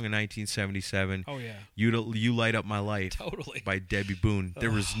biggest song in 1977. Oh yeah, You Light Up My Life. Totally. By Debbie Boone.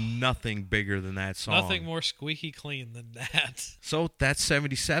 There was nothing bigger than that song. Nothing more squeaky clean than that. So that's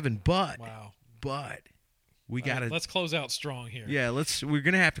 77. But wow. But we gotta let's close out strong here. Yeah, we're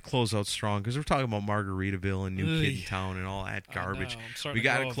gonna have to close out strong because we're talking about Margaritaville and New Kid in Town and all that garbage. We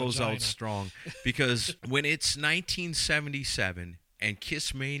gotta close out strong because when it's 1977 and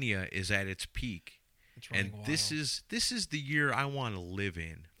Kiss Mania is at its peak, and this is the year I want to live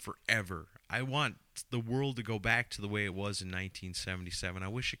in forever. I want the world to go back to the way it was in 1977. I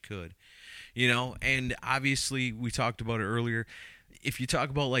wish it could, And obviously, we talked about it earlier. If you talk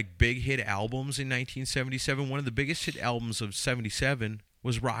about like big hit albums in 1977, one of the biggest hit albums of 77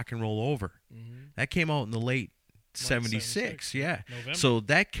 was Rock and Roll Over. That came out in the late 76, yeah. November. So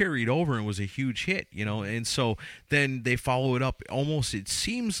that carried over and was a huge hit, and so then they follow it up almost, it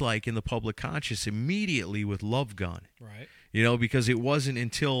seems like, in the public conscious immediately with Love Gun. Right. Because it wasn't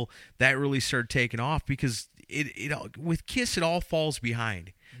until that really started taking off because it with Kiss it all falls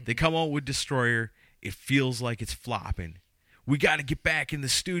behind. They come out with Destroyer, it feels like it's flopping. We got to get back in the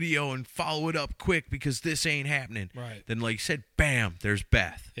studio and follow it up quick because this ain't happening. Right. Then, like you said, bam, there's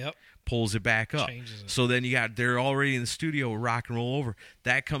Beth. Yep. Pulls it back up. Changes it. So then they're already in the studio with Rock and Roll Over.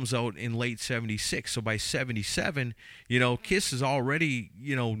 That comes out in late 76. So by 77, Kiss is already,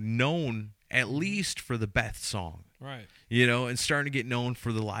 known at least for the Beth song. Right. And starting to get known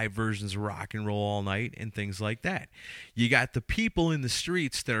for the live versions of Rock and Roll All Night and things like that. You got the people in the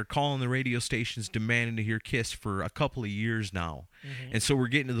streets that are calling the radio stations demanding to hear Kiss for a couple of years now. And so we're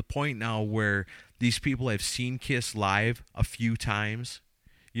getting to the point now where these people have seen Kiss live a few times.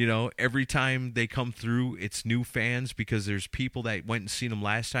 You know, every time they come through, it's new fans because there's people that went and seen them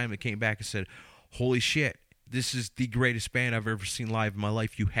last time that came back and said, holy shit, this is the greatest band I've ever seen live in my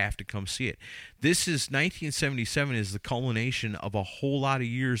life. You have to come see it. This is 1977 is the culmination of a whole lot of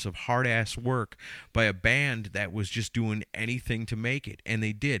years of hard-ass work by a band that was just doing anything to make it, and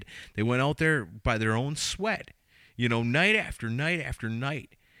they did. They went out there by their own sweat, you know, night after night after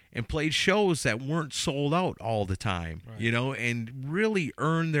night, and played shows that weren't sold out all the time, you know, and really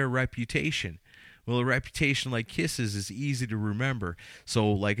earned their reputation. Well, a reputation like Kiss's is easy to remember.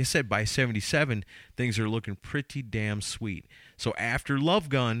 So, like I said, by 77, things are looking pretty damn sweet. So after Love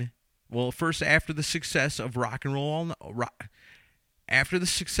Gun, well, first after the success of Rock and Roll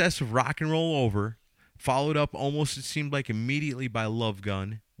Over, followed up almost, it seemed like, immediately by Love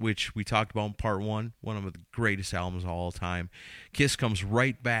Gun, which we talked about in part one of the greatest albums of all time. Kiss comes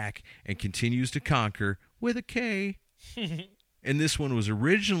right back and continues to conquer with a K. And this one was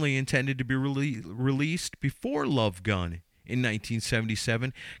originally intended to be released before Love Gun in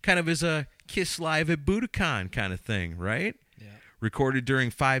 1977, kind of as a Kiss Live at Budokan kind of thing, right? Yeah. Recorded during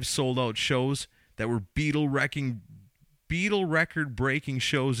 5 sold-out shows that were Beatle record-breaking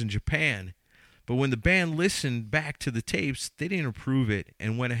shows in Japan. But when the band listened back to the tapes, they didn't approve it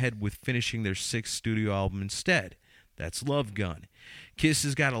and went ahead with finishing their 6th studio album instead. That's Love Gun. Kiss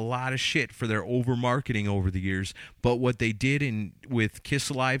has got a lot of shit for their over-marketing over the years, but what they did with Kiss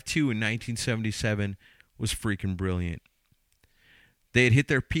Alive 2 in 1977 was freaking brilliant. They had hit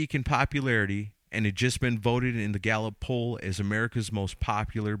their peak in popularity and had just been voted in the Gallup poll as America's most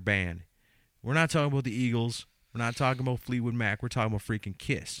popular band. We're not talking about the Eagles. We're not talking about Fleetwood Mac. We're talking about freaking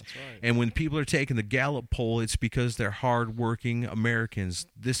Kiss. That's right. And when people are taking the Gallup poll, it's because they're hard-working Americans.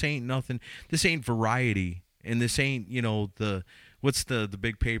 This ain't nothing. This ain't Variety. And this ain't, you know, what's the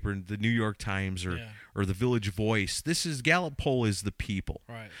big paper, the New York Times or the Village Voice. This is, Gallup poll is the people.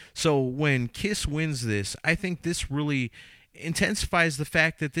 Right. So when Kiss wins this, I think this really intensifies the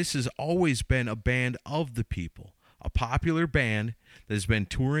fact that this has always been a band of the people. A popular band that has been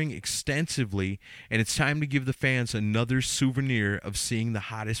touring extensively, and it's time to give the fans another souvenir of seeing the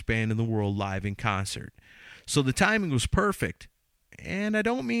hottest band in the world live in concert. So the timing was perfect. And I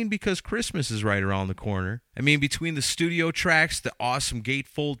don't mean because Christmas is right around the corner. I mean between the studio tracks, the awesome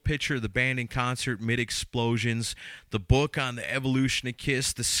gatefold picture of the band in concert mid-explosions, the book on the evolution of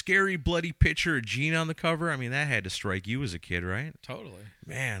Kiss, the scary bloody picture of Gene on the cover. I mean, that had to strike you as a kid, right? Totally.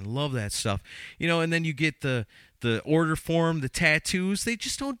 Man, love that stuff. You know, and then you get the order form, the tattoos. They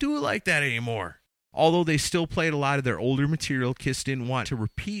just don't do it like that anymore. Although they still played a lot of their older material, Kiss didn't want to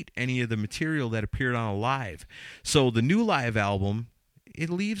repeat any of the material that appeared on Alive. So the new Live album, it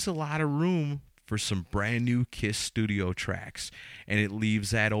leaves a lot of room for some brand new Kiss studio tracks. And it leaves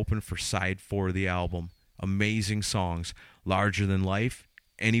that open for side 4 of the album. Amazing songs. Larger Than Life,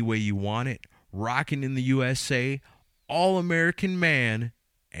 Any Way You Want It, Rockin' in the USA, All American Man,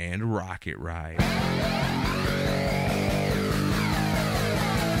 and Rocket Ride.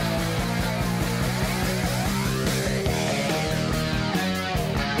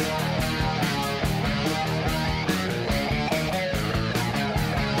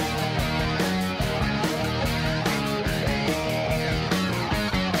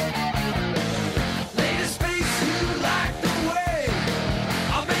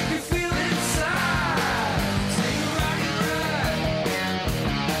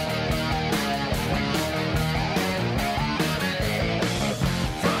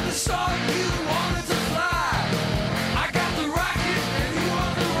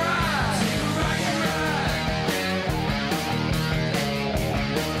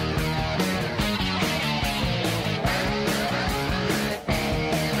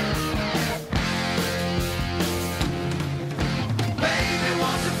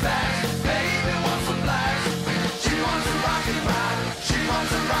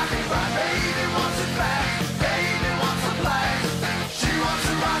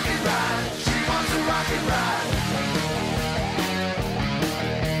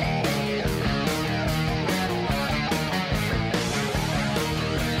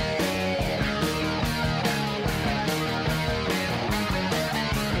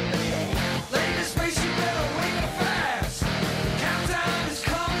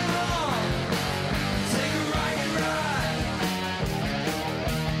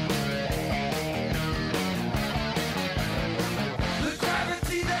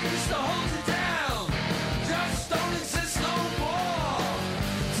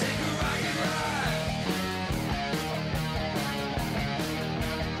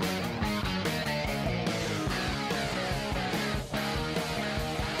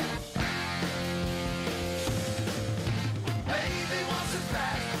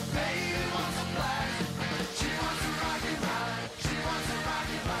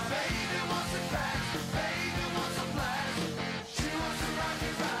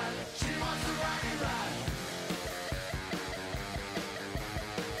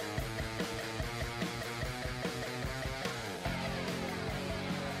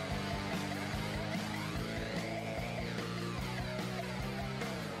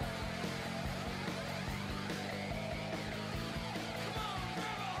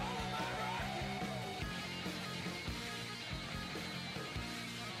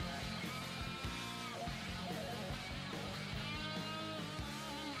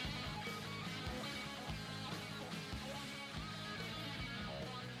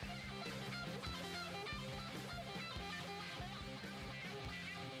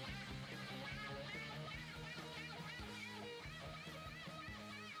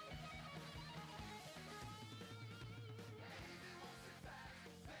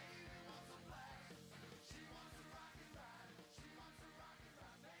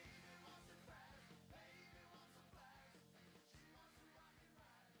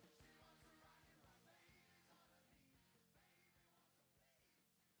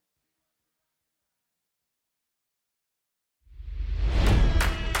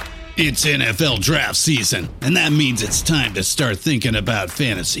 It's NFL draft season, and that means it's time to start thinking about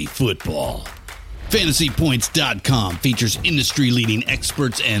fantasy football. FantasyPoints.com features industry-leading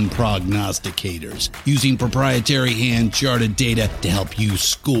experts and prognosticators using proprietary hand-charted data to help you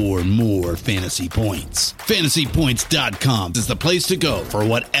score more fantasy points. FantasyPoints.com is the place to go for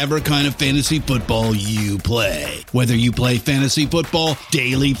whatever kind of fantasy football you play. Whether you play fantasy football,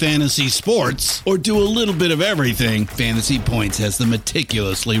 daily fantasy sports, or do a little bit of everything, Fantasy Points has the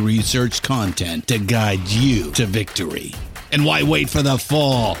meticulously researched content to guide you to victory. And why wait for the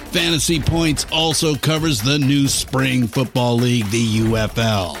fall? Fantasy Points also covers the new spring football league, the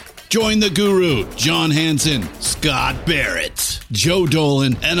UFL. Join the guru, John Hansen, Scott Barrett, Joe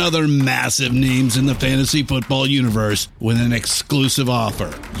Dolan, and other massive names in the fantasy football universe with an exclusive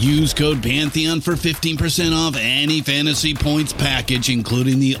offer. Use code Pantheon for 15% off any Fantasy Points package,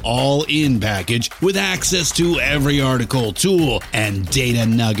 including the all-in package, with access to every article, tool, and data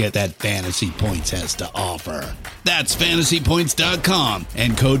nugget that Fantasy Points has to offer. That's FantasyPoints.com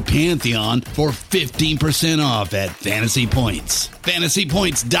and code Pantheon for 15% off at Fantasy Points.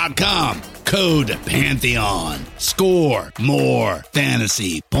 FantasyPoints.com, code Pantheon. Score more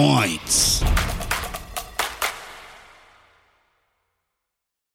fantasy points.